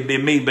me. It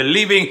means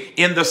believing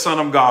in the Son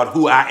of God,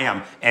 who I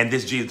am, and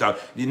this Jesus.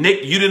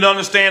 Nick, you didn't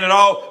understand it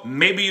all.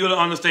 Maybe you'll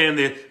understand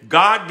this.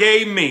 God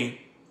gave me,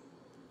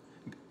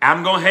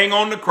 I'm going to hang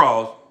on the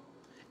cross,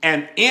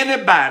 and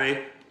anybody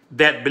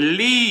that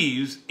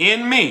believes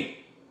in me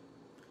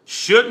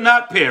should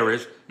not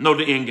perish. Know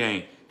the end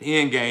game. The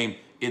end game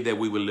is that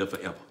we will live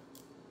forever.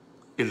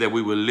 Is that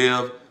we will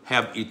live,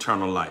 have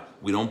eternal life.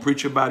 We don't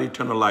preach about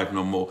eternal life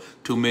no more.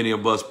 Too many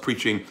of us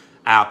preaching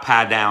our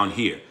pie down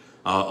here.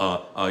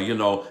 You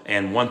know,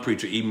 and one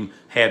preacher even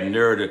had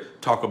nerve to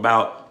talk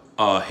about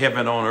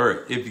heaven on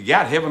earth. If you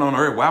got heaven on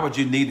earth, why would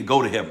you need to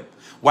go to heaven?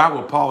 Why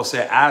would Paul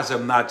say, eyes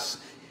have not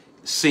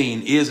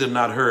seen, ears have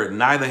not heard,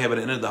 neither have it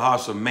entered the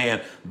hearts of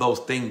man, those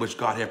things which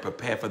God had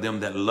prepared for them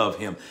that love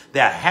him?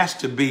 There has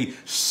to be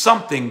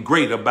something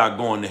great about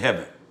going to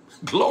heaven.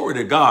 Glory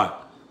to God.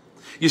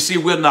 You see,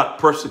 we're not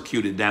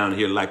persecuted down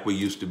here like we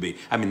used to be.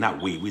 I mean,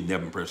 not we've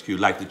never been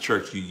persecuted like the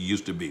church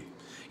used to be.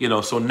 You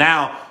know, so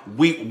now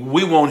we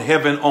want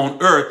heaven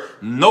on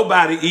earth.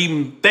 Nobody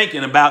even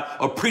thinking about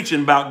or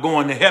preaching about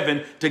going to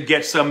heaven to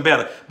get something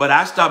better. But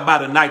I stopped by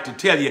tonight to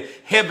tell you,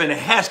 heaven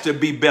has to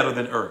be better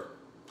than earth.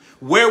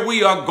 Where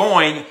we are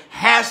going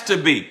has to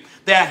be.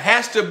 There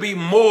has to be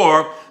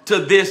more to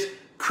this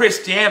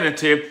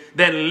Christianity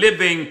than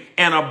living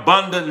an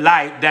abundant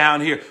life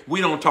down here.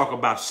 We don't talk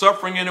about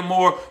suffering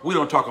anymore. We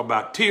don't talk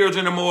about tears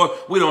anymore.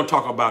 We don't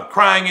talk about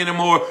crying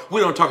anymore. We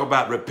don't talk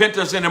about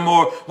repentance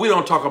anymore. We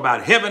don't talk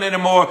about heaven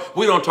anymore.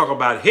 We don't talk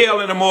about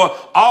hell anymore.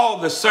 All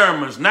the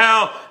sermons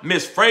now,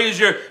 Miss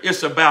Frazier,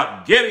 it's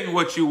about getting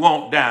what you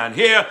want down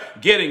here,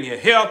 getting your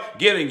health,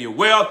 getting your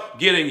wealth,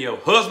 getting your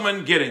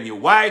husband, getting your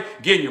wife,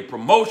 getting your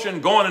promotion,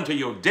 going into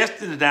your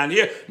destiny down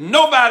here.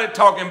 Nobody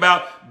talking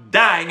about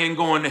dying and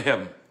going to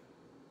heaven.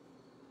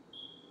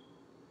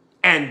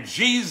 And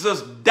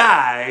Jesus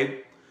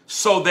died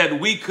so that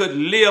we could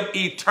live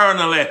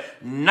eternally,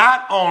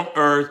 not on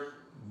earth,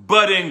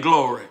 but in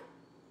glory.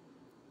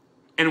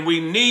 And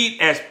we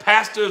need, as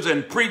pastors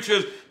and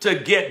preachers, to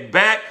get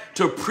back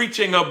to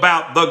preaching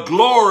about the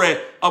glory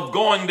of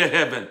going to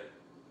heaven.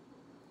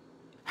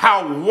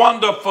 How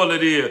wonderful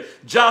it is.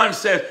 John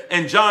says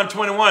in John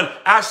 21,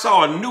 I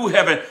saw a new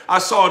heaven. I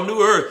saw a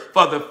new earth,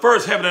 for the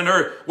first heaven and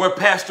earth were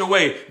passed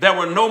away. There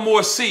were no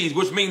more seas,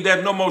 which means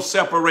there's no more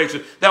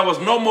separation. There was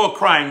no more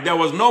crying. There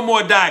was no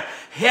more dying.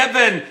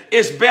 Heaven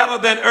is better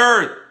than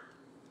earth.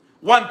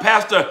 One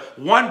pastor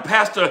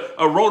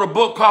wrote a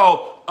book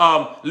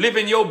called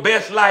Living Your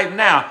Best Life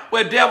Now.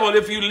 Well, devil,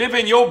 if you live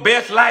in your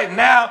best life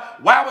now,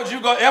 why would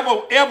you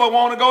ever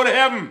want to go to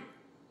heaven?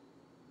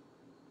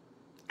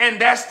 And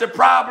that's the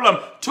problem.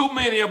 Too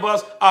many of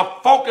us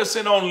are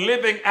focusing on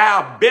living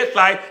our best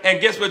life.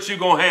 And guess what you're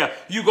going to have?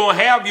 You're going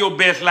to have your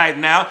best life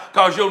now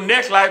because your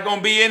next life is going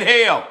to be in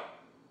hell.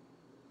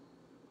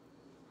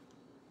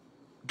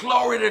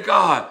 Glory to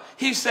God.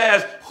 He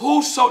says,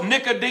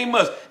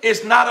 Nicodemus,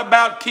 it's not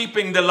about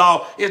keeping the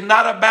law. It's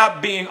not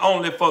about being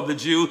only for the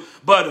Jew,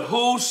 but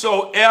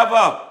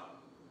whosoever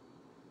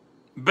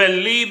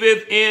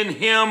believeth in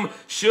him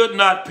should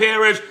not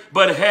perish,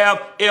 but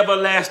have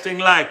everlasting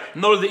life.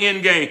 Notice the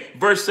end game.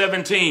 Verse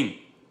 17.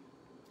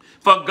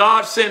 For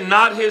God sent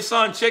not his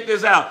son. Check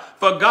this out.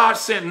 For God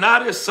sent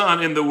not his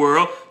son in the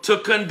world to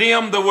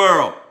condemn the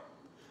world.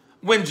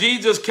 When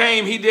Jesus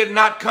came, he did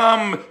not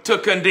come to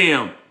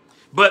condemn,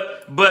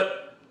 but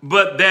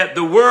that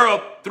the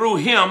world through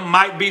him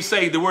might be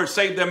saved. The word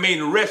saved there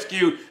means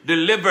rescued,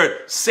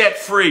 delivered, set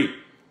free.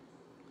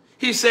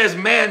 He says,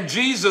 man,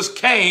 Jesus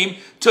came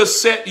to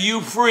set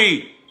you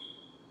free.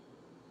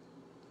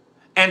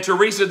 And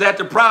Teresa, that's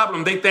the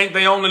problem. They think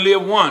they only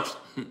live once.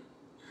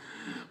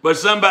 But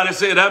somebody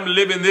said, I'm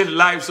living this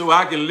life so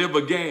I can live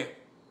again.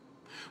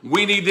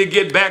 We need to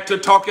get back to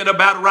talking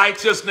about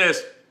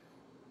righteousness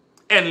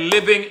and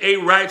living a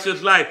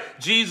righteous life.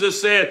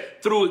 Jesus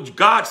said, through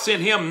God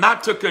sent him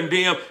not to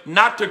condemn,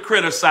 not to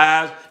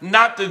criticize,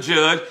 not to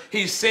judge.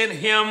 He sent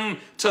him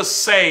to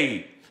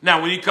save. Now,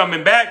 when he's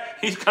coming back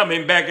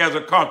as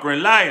a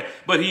conquering lion,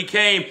 but he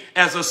came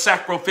as a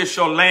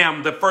sacrificial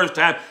lamb the first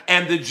time,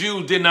 and the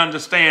Jews didn't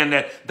understand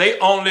that. They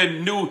only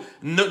knew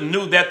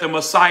that the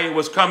Messiah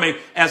was coming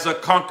as a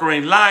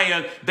conquering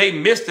lion. They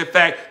missed the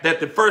fact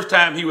that the first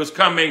time he was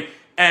coming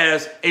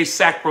as a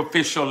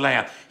sacrificial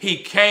lamb. He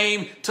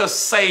came to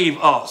save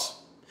us,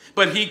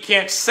 but he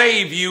can't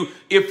save you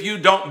if you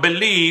don't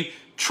believe,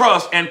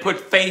 trust, and put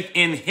faith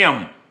in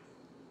him.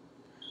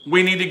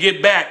 We need to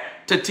get back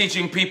to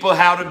teaching people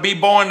how to be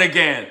born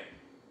again.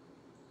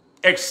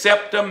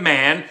 Except a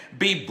man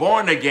be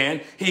born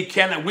again, he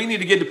cannot. We need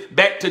to get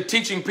back to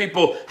teaching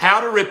people how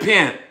to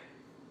repent,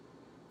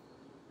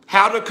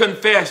 how to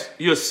confess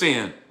your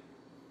sin.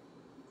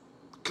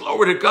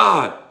 Glory to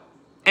God.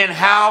 And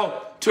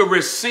how to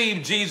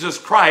receive Jesus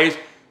Christ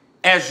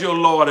as your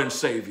Lord and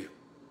Savior.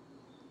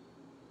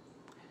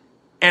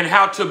 and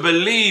how to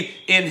believe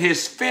in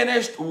his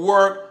finished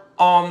work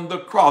on the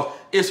cross.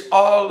 It's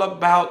all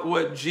about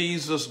what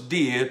Jesus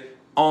did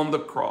on the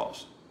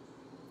cross.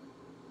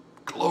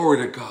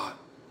 Glory to God.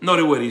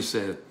 Notice what he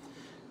said.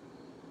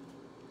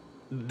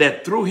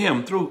 That through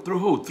him, through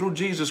who? Through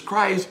Jesus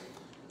Christ,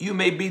 you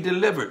may be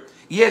delivered.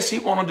 Yes, he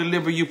wants to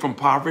deliver you from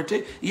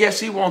poverty. Yes,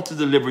 he wants to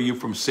deliver you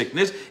from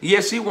sickness.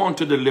 Yes, he wants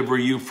to deliver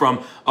you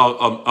from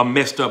a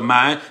messed up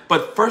mind.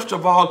 But first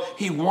of all,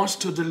 he wants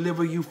to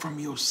deliver you from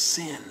your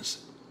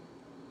sins.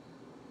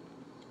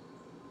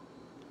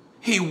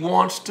 He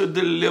wants to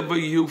deliver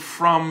you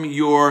from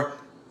your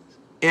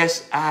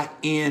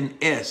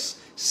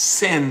S-I-N-S,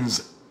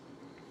 sins.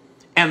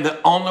 And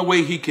the only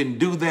way he can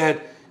do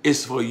that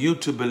is for you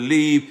to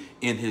believe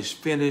in his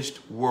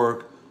finished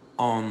work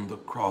on the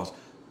cross.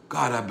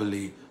 God, I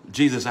believe.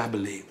 Jesus, I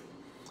believe.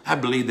 I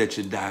believe that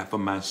you died for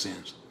my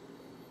sins.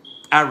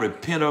 I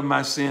repent of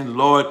my sin.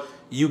 Lord,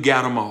 you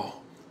got them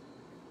all.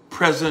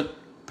 Present,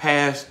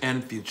 past,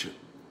 and future.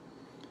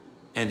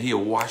 And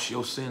he'll wash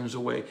your sins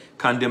away.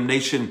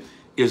 Condemnation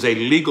is a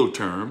legal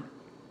term,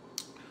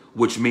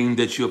 which means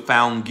that you're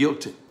found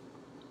guilty.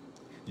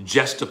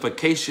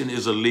 Justification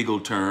is a legal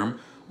term,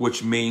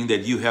 which means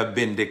that you have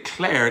been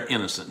declared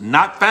innocent,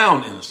 not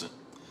found innocent,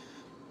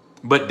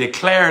 but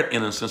declared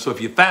innocent. So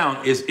if you're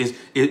found,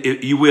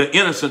 you were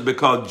innocent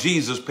because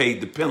Jesus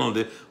paid the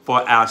penalty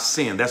for our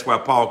sin. That's why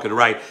Paul could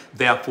write,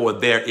 therefore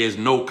there is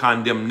no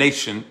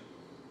condemnation,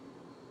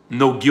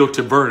 no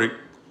guilty verdict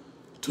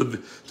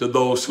to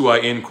those who are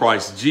in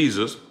Christ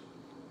Jesus,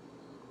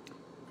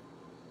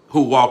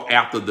 who walk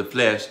after the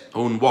flesh,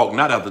 who walk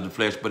not after the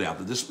flesh, but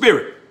after the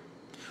Spirit.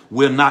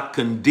 We're not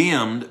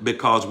condemned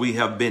because we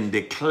have been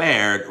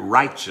declared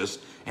righteous,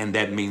 and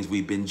that means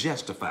we've been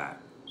justified.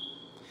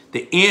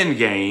 The end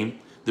game,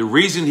 the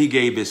reason he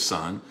gave his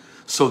son,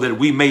 so that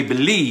we may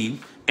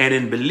believe, and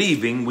in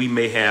believing we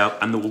may have,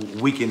 and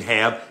we can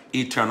have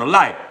eternal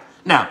life.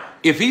 Now,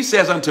 if he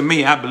says unto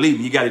me, I believe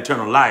you got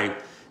eternal life,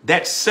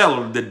 that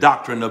settled the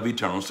doctrine of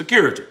eternal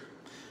security.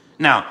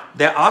 Now,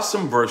 there are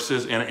some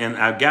verses, and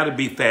I've got to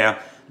be fair,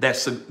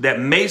 that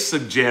may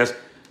suggest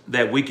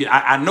that we can,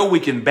 I know we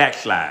can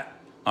backslide,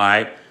 all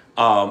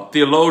right?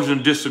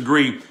 Theologians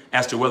disagree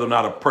as to whether or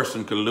not a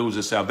person can lose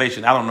his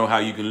salvation. I don't know how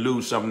you can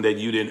lose something that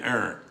you didn't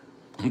earn,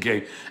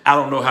 okay? I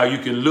don't know how you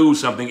can lose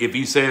something if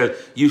he says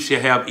you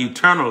should have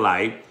eternal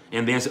life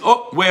and then say,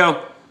 oh,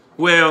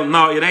 well,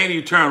 no, it ain't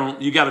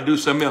eternal. You got to do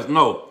something else.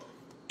 No,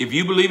 if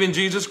you believe in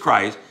Jesus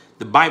Christ,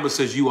 the Bible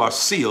says you are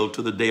sealed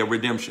to the day of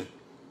redemption.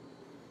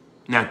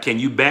 Now, can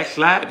you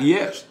backslide?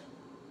 Yes.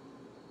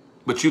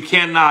 But you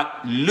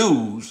cannot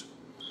lose.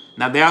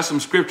 Now, there are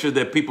some scriptures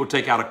that people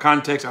take out of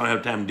context. I don't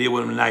have time to deal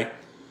with them tonight.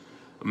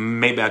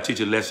 Maybe I'll teach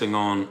a lesson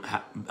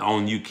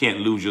on you can't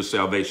lose your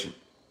salvation,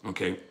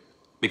 okay?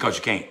 Because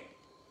you can't.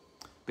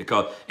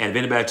 And if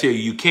anybody tell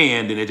you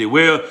can, then they say,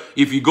 well,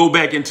 if you go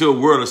back into a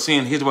world of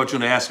sin, here's what you're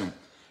going to ask them.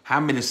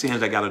 How many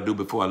sins I got to do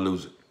before I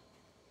lose it?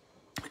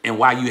 And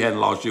why you hadn't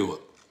lost yours?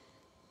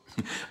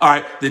 All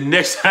right, the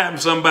next time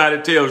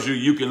somebody tells you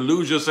you can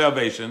lose your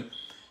salvation,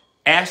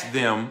 ask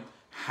them,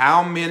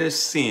 how many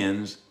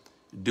sins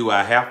do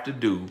I have to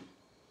do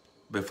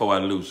before I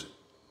lose it?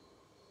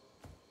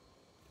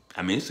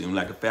 I mean, it seems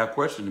like a fair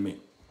question to me.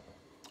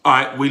 All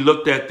right, we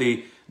looked at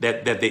the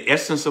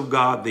essence of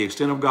God, the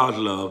extent of God's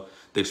love,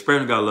 the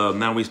expression of God's love.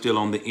 Now we're still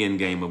on the end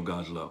game of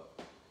God's love.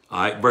 All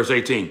right, verse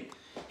 18.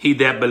 He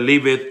that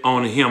believeth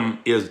on him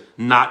is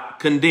not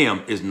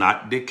condemned, is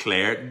not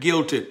declared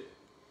guilty,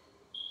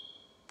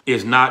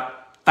 is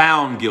not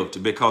found guilty,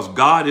 because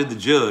God is the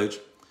judge,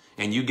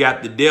 and you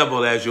got the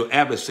devil as your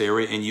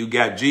adversary, and you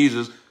got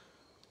Jesus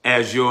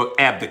as your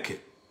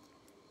advocate.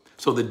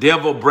 So the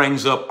devil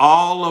brings up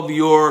all of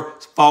your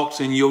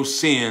faults and your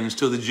sins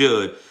to the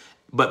judge.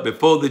 But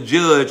before the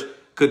judge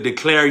could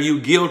declare you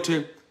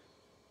guilty,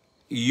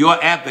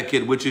 your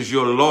advocate, which is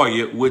your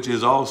lawyer, which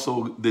is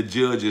also the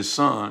judge's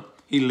son,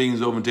 he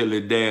leans over and tells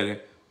his daddy,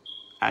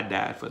 I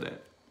died for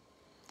that.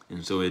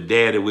 And so his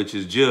daddy, which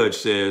is judge,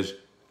 says,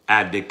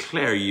 I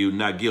declare you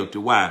not guilty.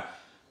 Why?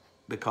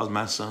 Because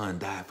my son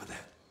died for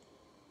that.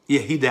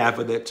 Yeah, he died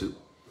for that too.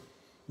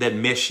 That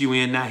mess you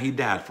in now, he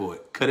died for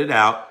it. Cut it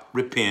out,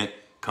 repent,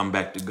 come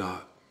back to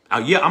God.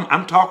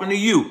 I'm talking to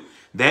you.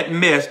 That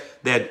mess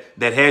that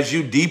has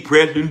you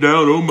depressed and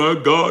down, oh my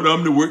God,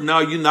 I'm the worst. No,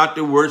 you're not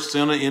the worst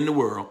sinner in the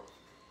world.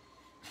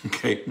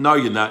 Okay, no,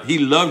 you're not. He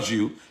loves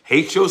you,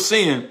 hates your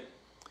sin.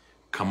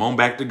 Come on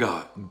back to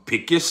God.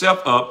 Pick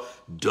yourself up,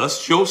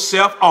 dust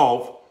yourself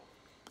off,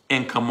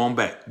 and come on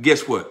back.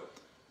 Guess what?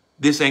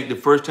 This ain't the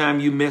first time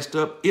you messed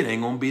up. It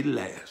ain't going to be the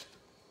last.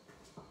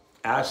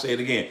 I'll say it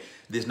again.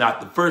 This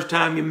not the first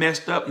time you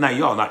messed up. Now,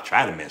 y'all not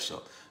try to mess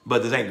up.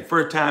 But this ain't the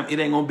first time. It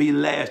ain't going to be the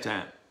last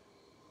time.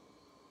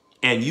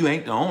 And you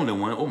ain't the only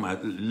one. Oh, my,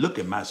 look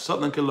at my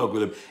Southern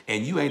colloquialism.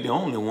 And you ain't the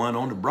only one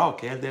on the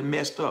broadcast that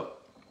messed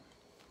up.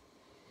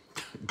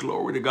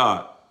 Glory to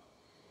God.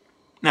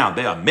 Now,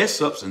 there are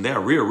mess-ups and there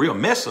are real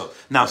mess-ups.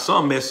 Now,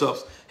 some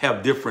mess-ups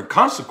have different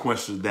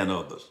consequences than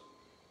others.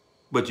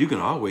 But you can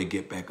always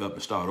get back up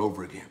and start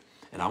over again.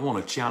 And I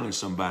want to challenge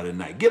somebody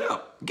tonight. Get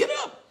up, get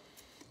up,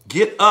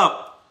 get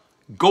up.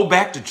 Go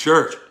back to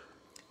church.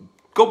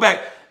 Go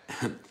back,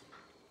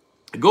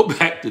 go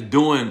back to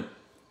doing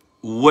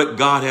what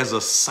God has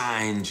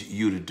assigned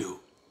you to do.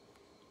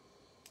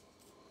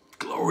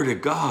 Glory to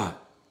God.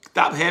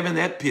 Stop having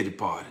that pity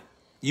party.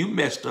 You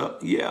messed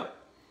up, yeah.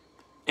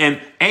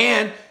 And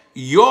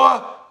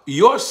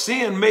your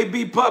sin may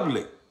be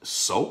public.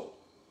 So,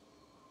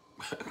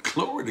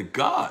 glory to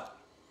God.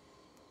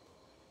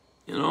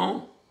 You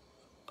know,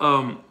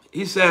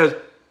 he says,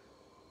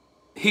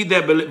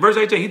 verse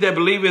 18, he that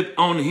believeth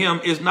on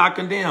him is not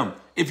condemned.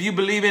 If you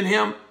believe in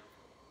him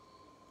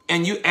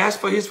and you ask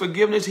for his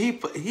forgiveness, he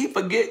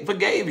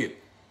forgave you.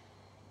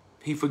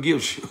 He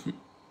forgives you.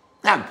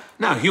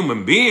 Now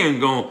human being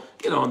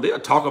they'll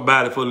talk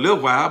about it for a little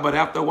while, but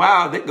after a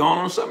while, they're going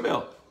on something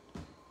else.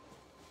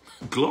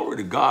 Glory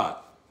to God.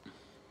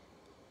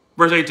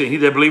 Verse 18, he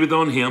that believeth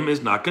on him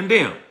is not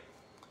condemned.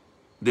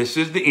 This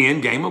is the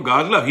end game of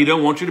God's love. He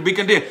doesn't want you to be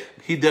condemned.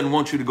 He doesn't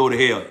want you to go to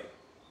hell.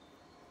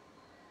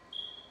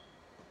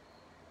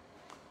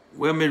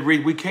 Well, Ms.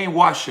 Reed, we can't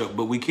wash up,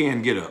 but we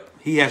can get up.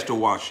 He has to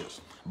wash us.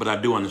 But I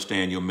do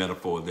understand your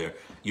metaphor there.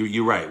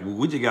 You're right.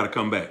 We just got to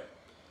come back.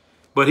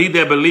 But he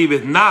that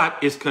believeth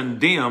not is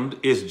condemned,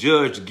 is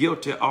judged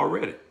guilty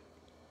already.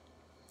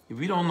 If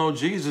you don't know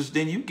Jesus,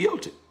 then you're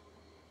guilty.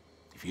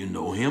 If you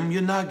know him,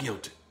 you're not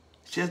guilty.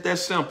 It's just that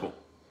simple.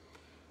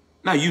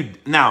 Now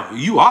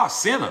you are a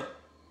sinner,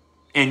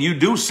 and you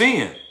do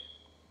sin.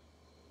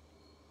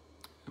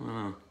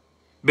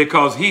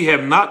 Because he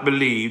have not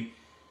believed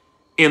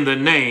in the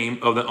name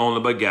of the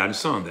only begotten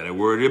Son. That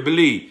word is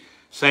believe.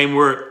 Same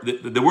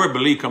word, the word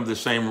believe comes from the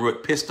same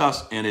root,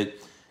 pistos, and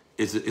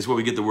it's where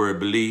we get the word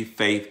believe,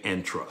 faith,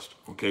 and trust.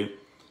 Okay.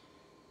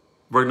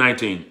 Verse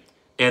 19.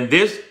 And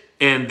this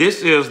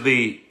is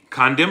the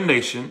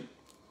condemnation.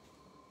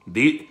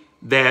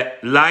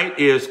 That light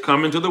is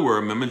coming to the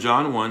world. Remember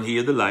John 1, he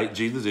is the light,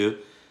 Jesus is.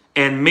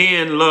 And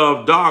men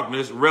love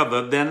darkness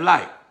rather than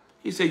light.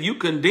 He said, you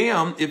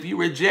condemn if you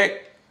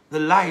reject the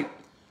light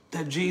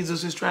that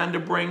Jesus is trying to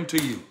bring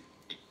to you.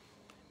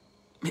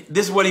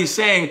 This is what he's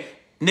saying.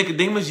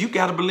 Nicodemus, you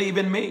got to believe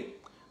in me.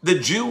 The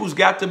Jews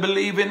got to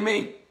believe in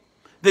me.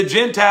 The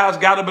Gentiles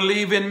got to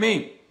believe in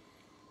me.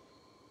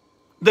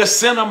 The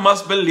sinner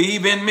must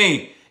believe in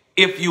me.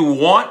 If you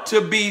want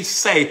to be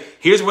saved,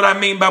 here's what I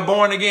mean by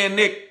born again,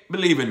 Nick.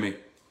 Believe in me.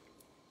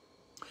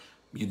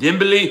 You didn't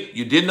believe,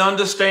 you didn't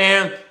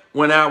understand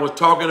when I was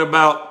talking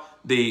about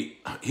the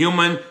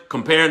human,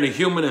 comparing the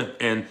human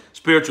and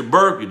spiritual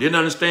birth. You didn't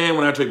understand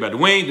when I talked about the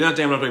wings. You didn't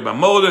understand when I talked about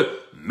Moses.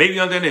 Maybe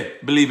you understand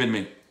it. Believe in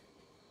me.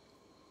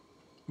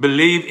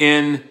 Believe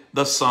in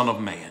the Son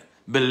of Man.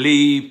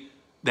 Believe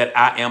that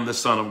I am the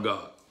Son of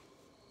God.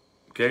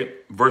 Okay,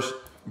 verse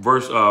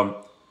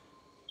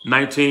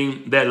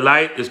 19, that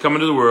light is coming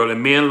to the world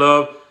and men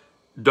love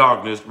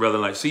darkness rather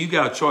than light. So you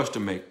got a choice to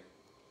make.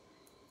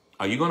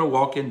 Are you going to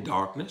walk in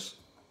darkness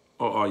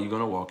or are you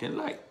going to walk in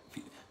light?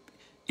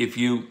 If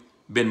you've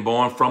been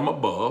born from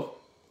above,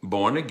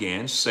 born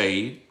again,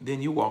 saved,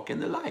 then you walk in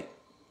the light.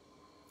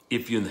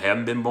 If you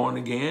haven't been born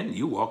again,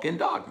 you walk in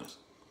darkness.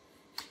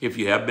 If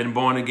you have been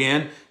born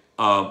again,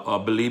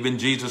 believe in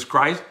Jesus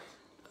Christ,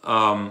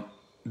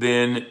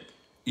 then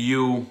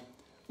you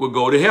will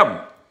go to heaven.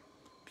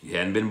 If you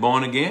hadn't been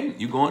born again,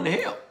 you're going to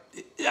hell.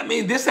 I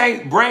mean, this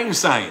ain't brain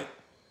science.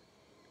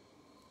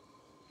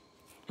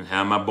 And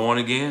how am I born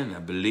again? I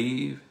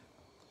believe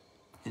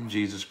in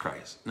Jesus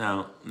Christ.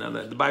 Now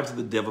the Bible says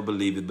the devil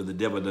believeth, but the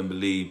devil doesn't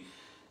believe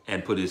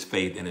and put his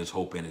faith and his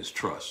hope and his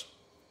trust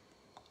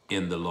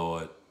in the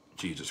Lord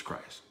Jesus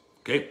Christ.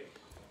 Okay?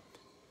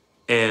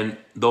 And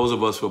those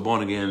of us who are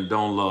born again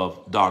don't love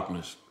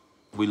darkness.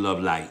 We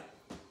love light.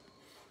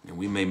 And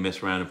we may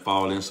mess around and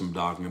fall in some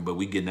darkness, but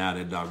we getting out of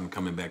that darkness and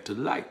coming back to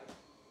the light.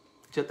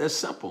 Just that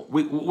simple.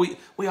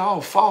 We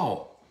all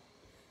fall.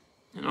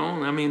 You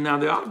know, I mean, now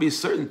there ought to be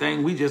certain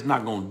things we just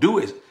not going to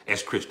do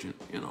as Christians,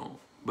 you know.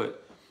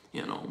 But,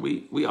 you know,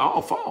 we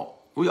all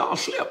fall. We all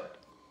slip.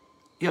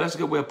 Yeah, that's a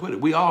good way to put it.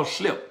 We all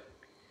slip.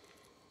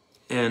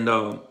 And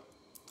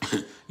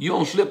you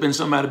don't slip in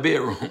somebody's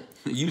bedroom.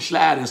 You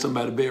slide in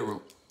somebody's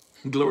bedroom.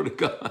 Glory to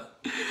God.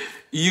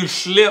 You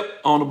slip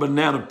on a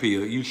banana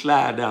peel. You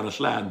slide down a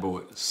sliding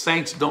board.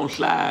 Saints don't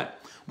slide.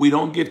 We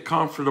don't get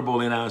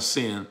comfortable in our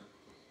sin.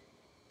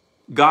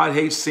 God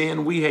hates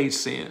sin. We hate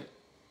sin.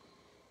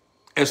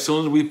 As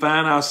soon as we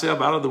find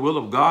ourselves out of the will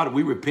of God,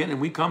 we repent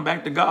and we come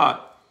back to God.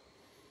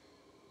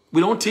 We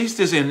don't teach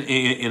this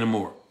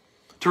anymore.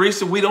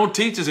 Teresa, we don't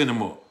teach this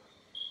anymore.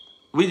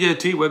 We just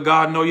teach what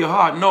God know your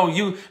heart. No,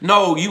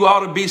 you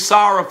ought to be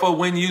sorrowful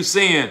when you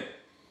sin.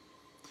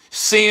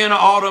 Sin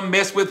ought to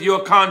mess with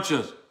your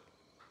conscience.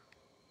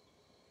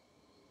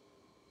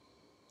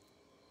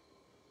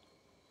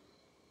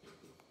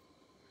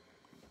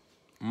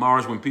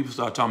 Morris, when people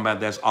start talking about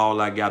that's all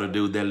I got to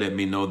do, they let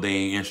me know they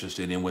ain't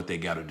interested in what they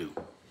got to do.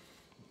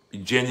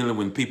 Genuinely,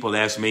 when people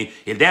ask me,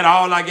 is that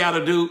all I got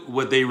to do?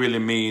 What they really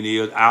mean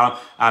is,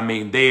 I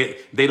mean, they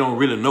don't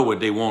really know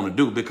what they want to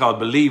do because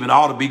believing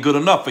ought to be good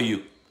enough for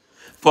you.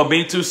 For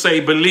me to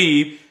say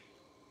believe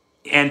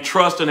and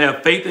trust and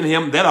have faith in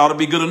him, that ought to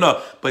be good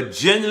enough. But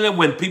genuinely,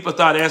 when people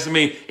start asking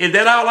me, is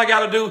that all I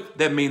got to do?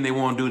 That means they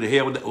want to do the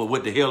hell or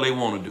what the hell they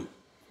want to do.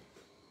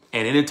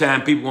 And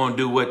anytime people want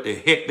to do what the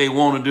heck they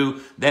want to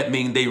do, that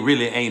means they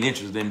really ain't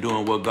interested in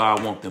doing what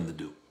God wants them to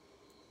do.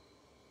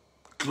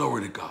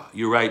 Glory to God.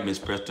 You're right, Miss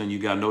Preston. You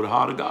got to know the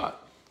heart of God.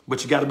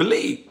 But you got to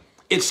believe.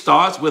 It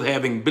starts with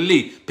having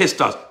belief.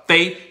 Pistos,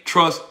 faith,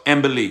 trust,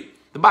 and belief.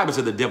 The Bible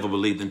said the devil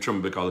believed and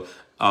trembled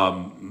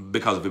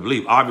because of your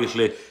belief.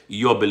 Obviously,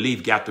 your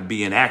belief got to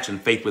be in action.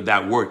 Faith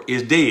without work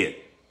is dead.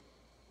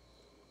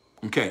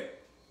 Okay.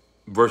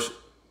 Verse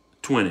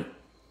 20.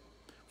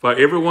 For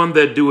everyone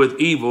that doeth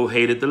evil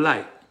hateth the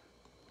light.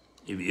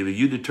 If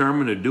you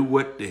determine to do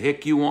what the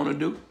heck you want to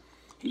do,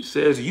 he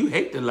says you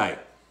hate the light.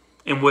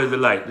 And what is the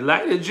light? The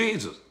light is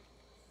Jesus.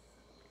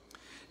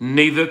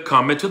 Neither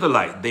cometh to the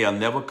light. They'll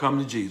never come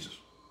to Jesus,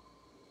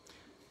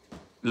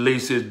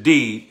 lest his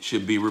deed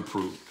should be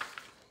reproved.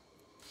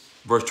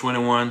 Verse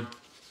 21.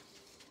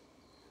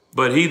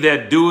 But he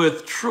that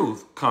doeth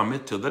truth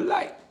cometh to the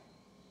light.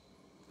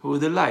 Who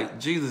is the light?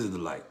 Jesus is the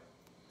light.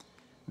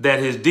 That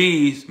his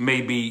deeds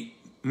may be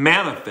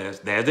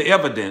manifest. There's the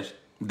evidence.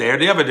 There's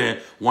the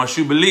evidence. Once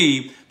you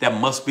believe, there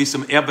must be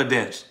some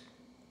evidence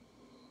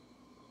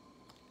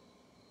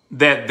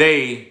that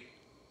they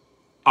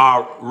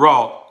are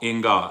wrought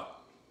in God.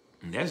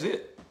 And that's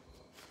it.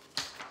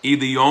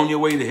 Either you're on your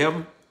way to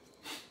heaven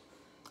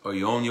or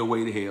you're on your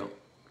way to hell.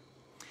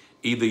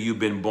 Either you've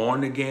been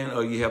born again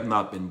or you have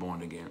not been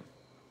born again.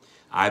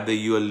 Either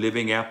you're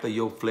living after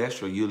your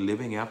flesh or you're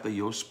living after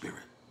your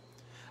spirit.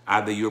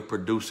 Either you're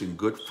producing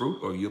good fruit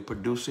or you're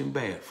producing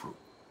bad fruit.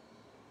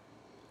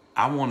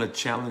 I want to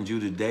challenge you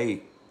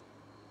today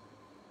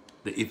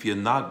that if you're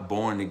not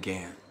born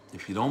again,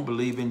 if you don't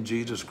believe in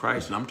Jesus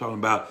Christ, and I'm talking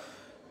about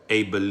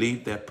a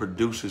belief that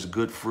produces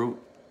good fruit.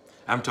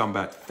 I'm talking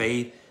about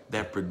faith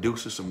that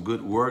produces some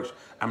good works.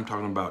 I'm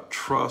talking about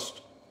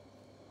trust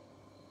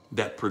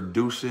that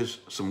produces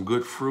some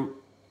good fruit.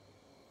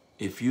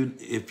 If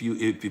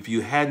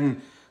you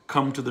hadn't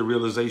come to the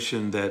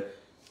realization that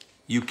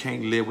you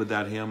can't live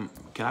without him,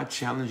 can I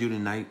challenge you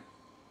tonight?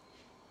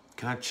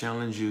 Can I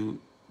challenge you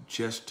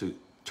just to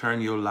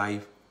turn your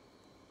life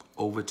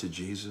over to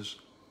Jesus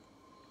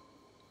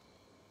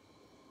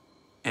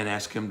and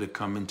ask him to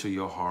come into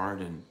your heart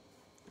and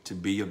to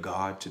be your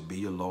God, to be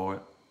your Lord?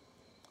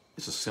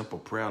 It's a simple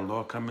prayer.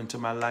 Lord, come into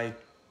my life.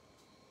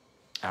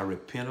 I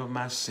repent of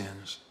my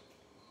sins.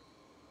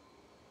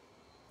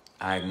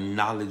 I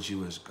acknowledge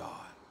you as God.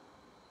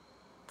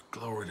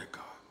 Glory to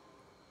God.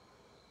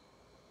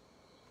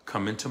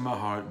 Come into my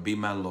heart. Be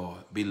my Lord.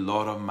 Be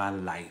Lord of my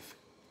life.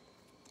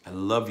 I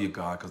love you,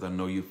 God, because I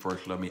know you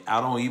first loved me.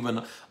 I don't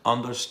even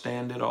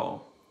understand it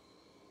all.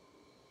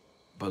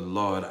 But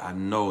Lord, I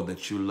know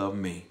that you love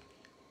me.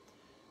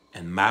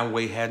 And my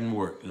way hadn't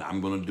worked. And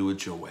I'm going to do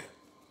it your way.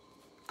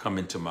 Come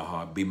into my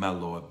heart. Be my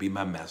Lord. Be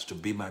my master.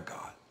 Be my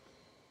God.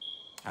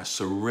 I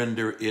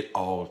surrender it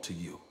all to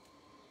you.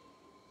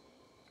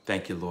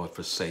 Thank you, Lord,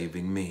 for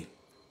saving me.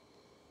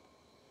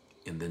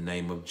 In the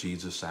name of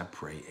Jesus, I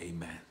pray.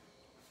 Amen.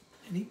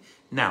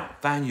 Now,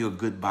 find you a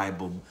good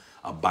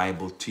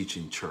Bible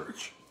teaching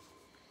church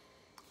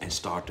and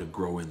start to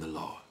grow in the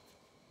Lord.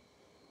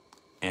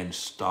 And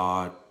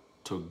start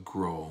to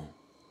grow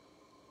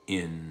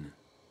in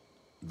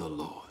the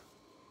Lord.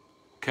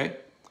 Okay?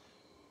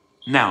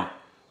 Now,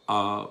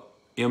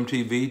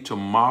 MTV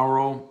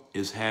tomorrow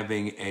is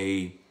having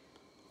a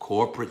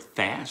corporate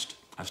fast.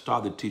 I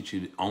started to teach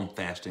you on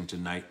fasting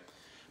tonight,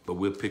 but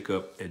we'll pick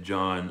up at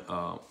John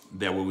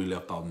there where we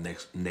left off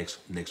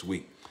next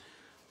week.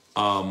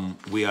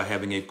 We are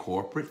having a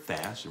corporate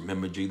fast.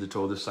 Remember, Jesus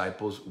told the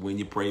disciples, when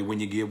you pray, when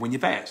you give, when you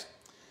fast.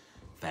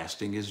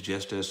 Fasting is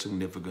just as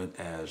significant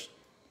as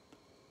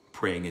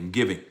praying and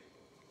giving.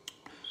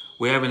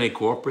 We're having a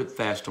corporate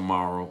fast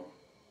tomorrow.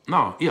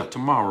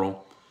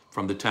 Tomorrow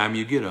from the time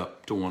you get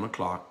up to 1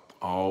 o'clock.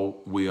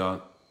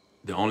 The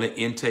only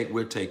intake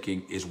we're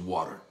taking is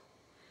water.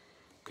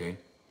 Okay?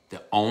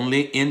 The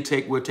only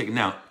intake we're taking.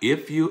 Now,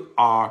 if you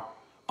are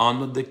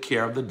under the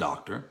care of the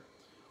doctor,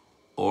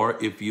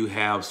 or if you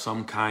have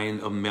some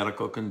kind of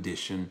medical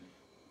condition,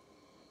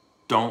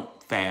 don't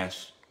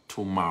fast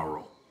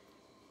tomorrow.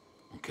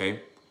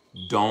 Okay?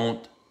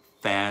 Don't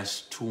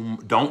fast.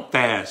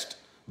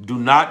 Do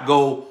not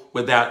go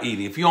without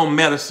eating. If you're on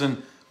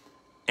medicine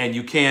and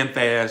you can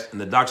fast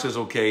and the doctor says,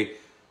 okay,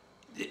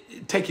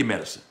 take your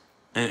medicine.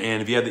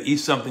 And if you have to eat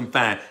something,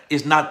 fine.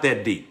 It's not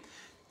that deep.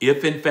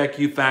 If, in fact,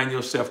 you find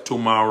yourself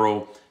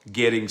tomorrow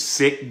getting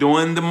sick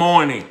during the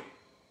morning,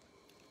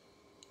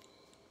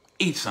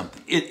 eat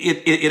something.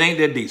 It ain't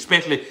that deep,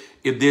 especially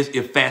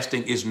if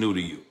fasting is new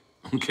to you.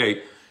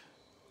 Okay?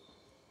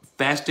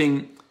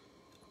 Fasting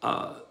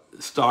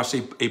starts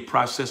a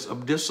process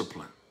of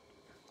discipline.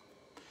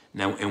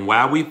 Now, and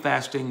while we're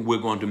fasting, we're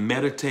going to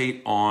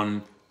meditate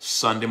on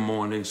Sunday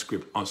morning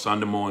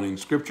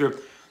scripture.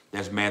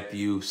 That's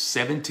Matthew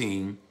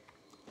 17,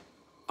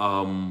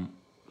 14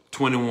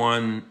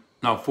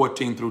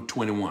 through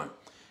 21.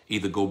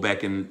 either go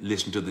back and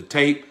listen to the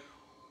tape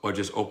or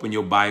just open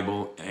your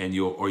Bible and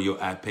your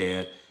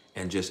iPad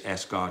and just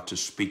ask God to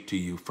speak to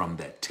you from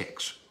that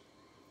text.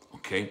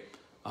 Okay?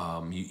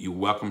 You're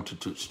welcome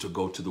to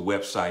go to the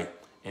website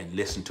and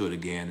listen to it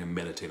again and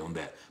meditate on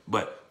that.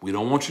 But we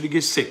don't want you to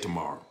get sick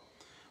tomorrow.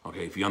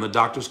 Okay? If you're under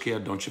doctor's care,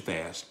 don't you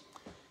fast.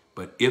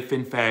 But if,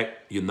 in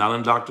fact, you're not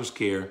under doctor's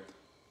care,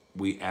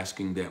 we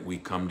asking that we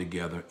come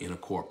together in a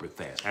corporate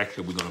fast.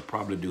 Actually, we're going to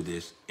probably do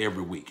this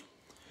every week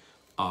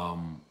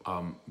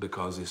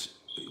because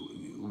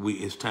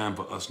it's time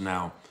for us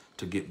now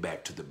to get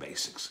back to the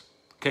basics.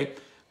 Okay?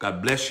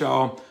 God bless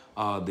y'all.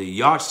 The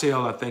yard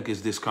sale, I think,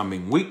 is this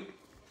coming week.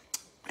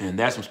 And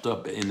there's some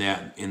stuff in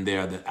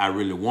there that I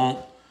really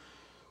want.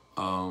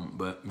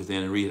 But Ms.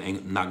 Anna Reed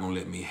ain't not going to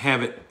let me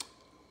have it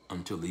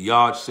until the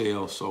yard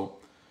sale. So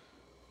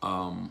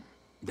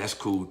that's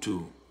cool,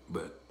 too.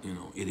 But, you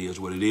know, it is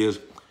what it is.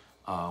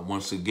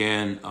 Once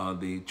again,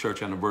 the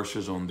church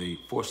anniversary is on the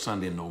 4th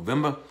Sunday in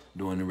November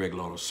during the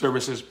regular order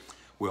services.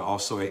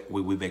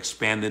 We've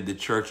expanded the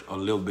church a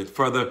little bit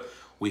further.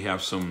 We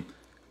have some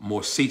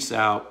more seats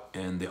out,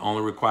 and the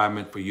only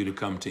requirement for you to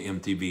come to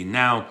MTV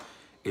now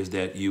is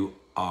that you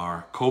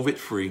are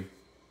COVID-free,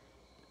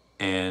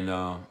 and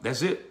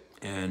that's it.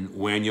 And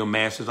wearing your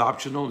mask is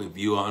optional. If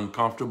you are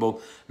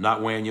uncomfortable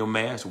not wearing your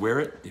mask, wear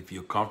it. If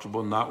you're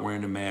comfortable not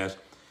wearing the mask,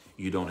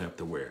 you don't have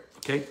to wear it.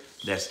 Okay,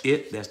 that's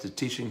it. That's the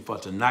teaching for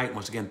tonight.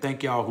 Once again,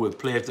 thank y'all who have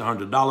pledged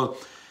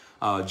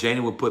 $100.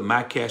 Janie will put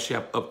my Cash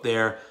App up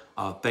there.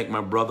 Thank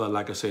my brother.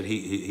 Like I said,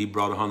 he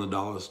brought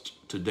 $100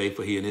 today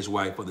for he and his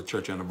wife for the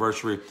church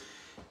anniversary.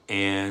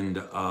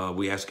 And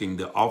we asking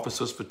the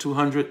officers for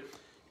 $200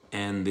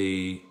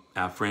 and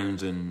our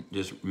friends and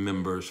just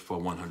members for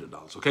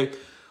 $100. Okay,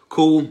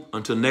 cool.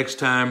 Until next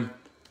time.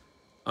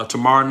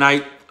 Tomorrow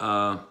night,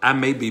 I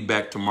may be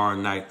back tomorrow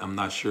night. I'm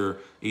not sure.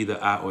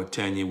 Either I or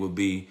Tanya will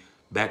be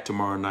back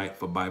tomorrow night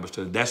for Bible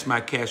study. That's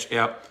my Cash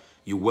App.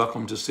 You're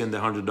welcome to send the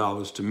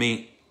 $100 to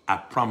me. I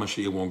promise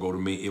you it won't go to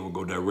me. It will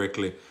go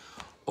directly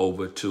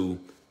over to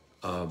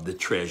the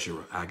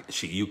treasurer.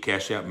 You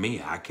Cash App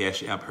me, I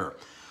Cash App her.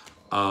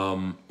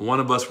 One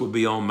of us will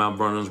be on Mount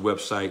Vernon's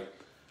website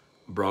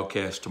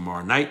broadcast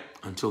tomorrow night.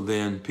 Until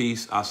then,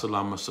 peace.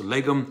 Assalamu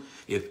alaikum.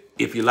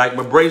 If you like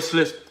my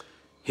bracelets,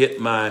 hit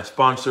my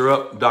sponsor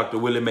up, Dr.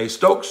 Willie Mae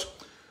Stokes.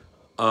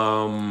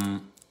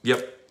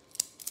 Yep.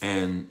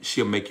 And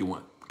she'll make you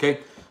one. Okay?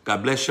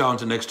 God bless y'all.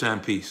 Until next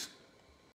time, peace.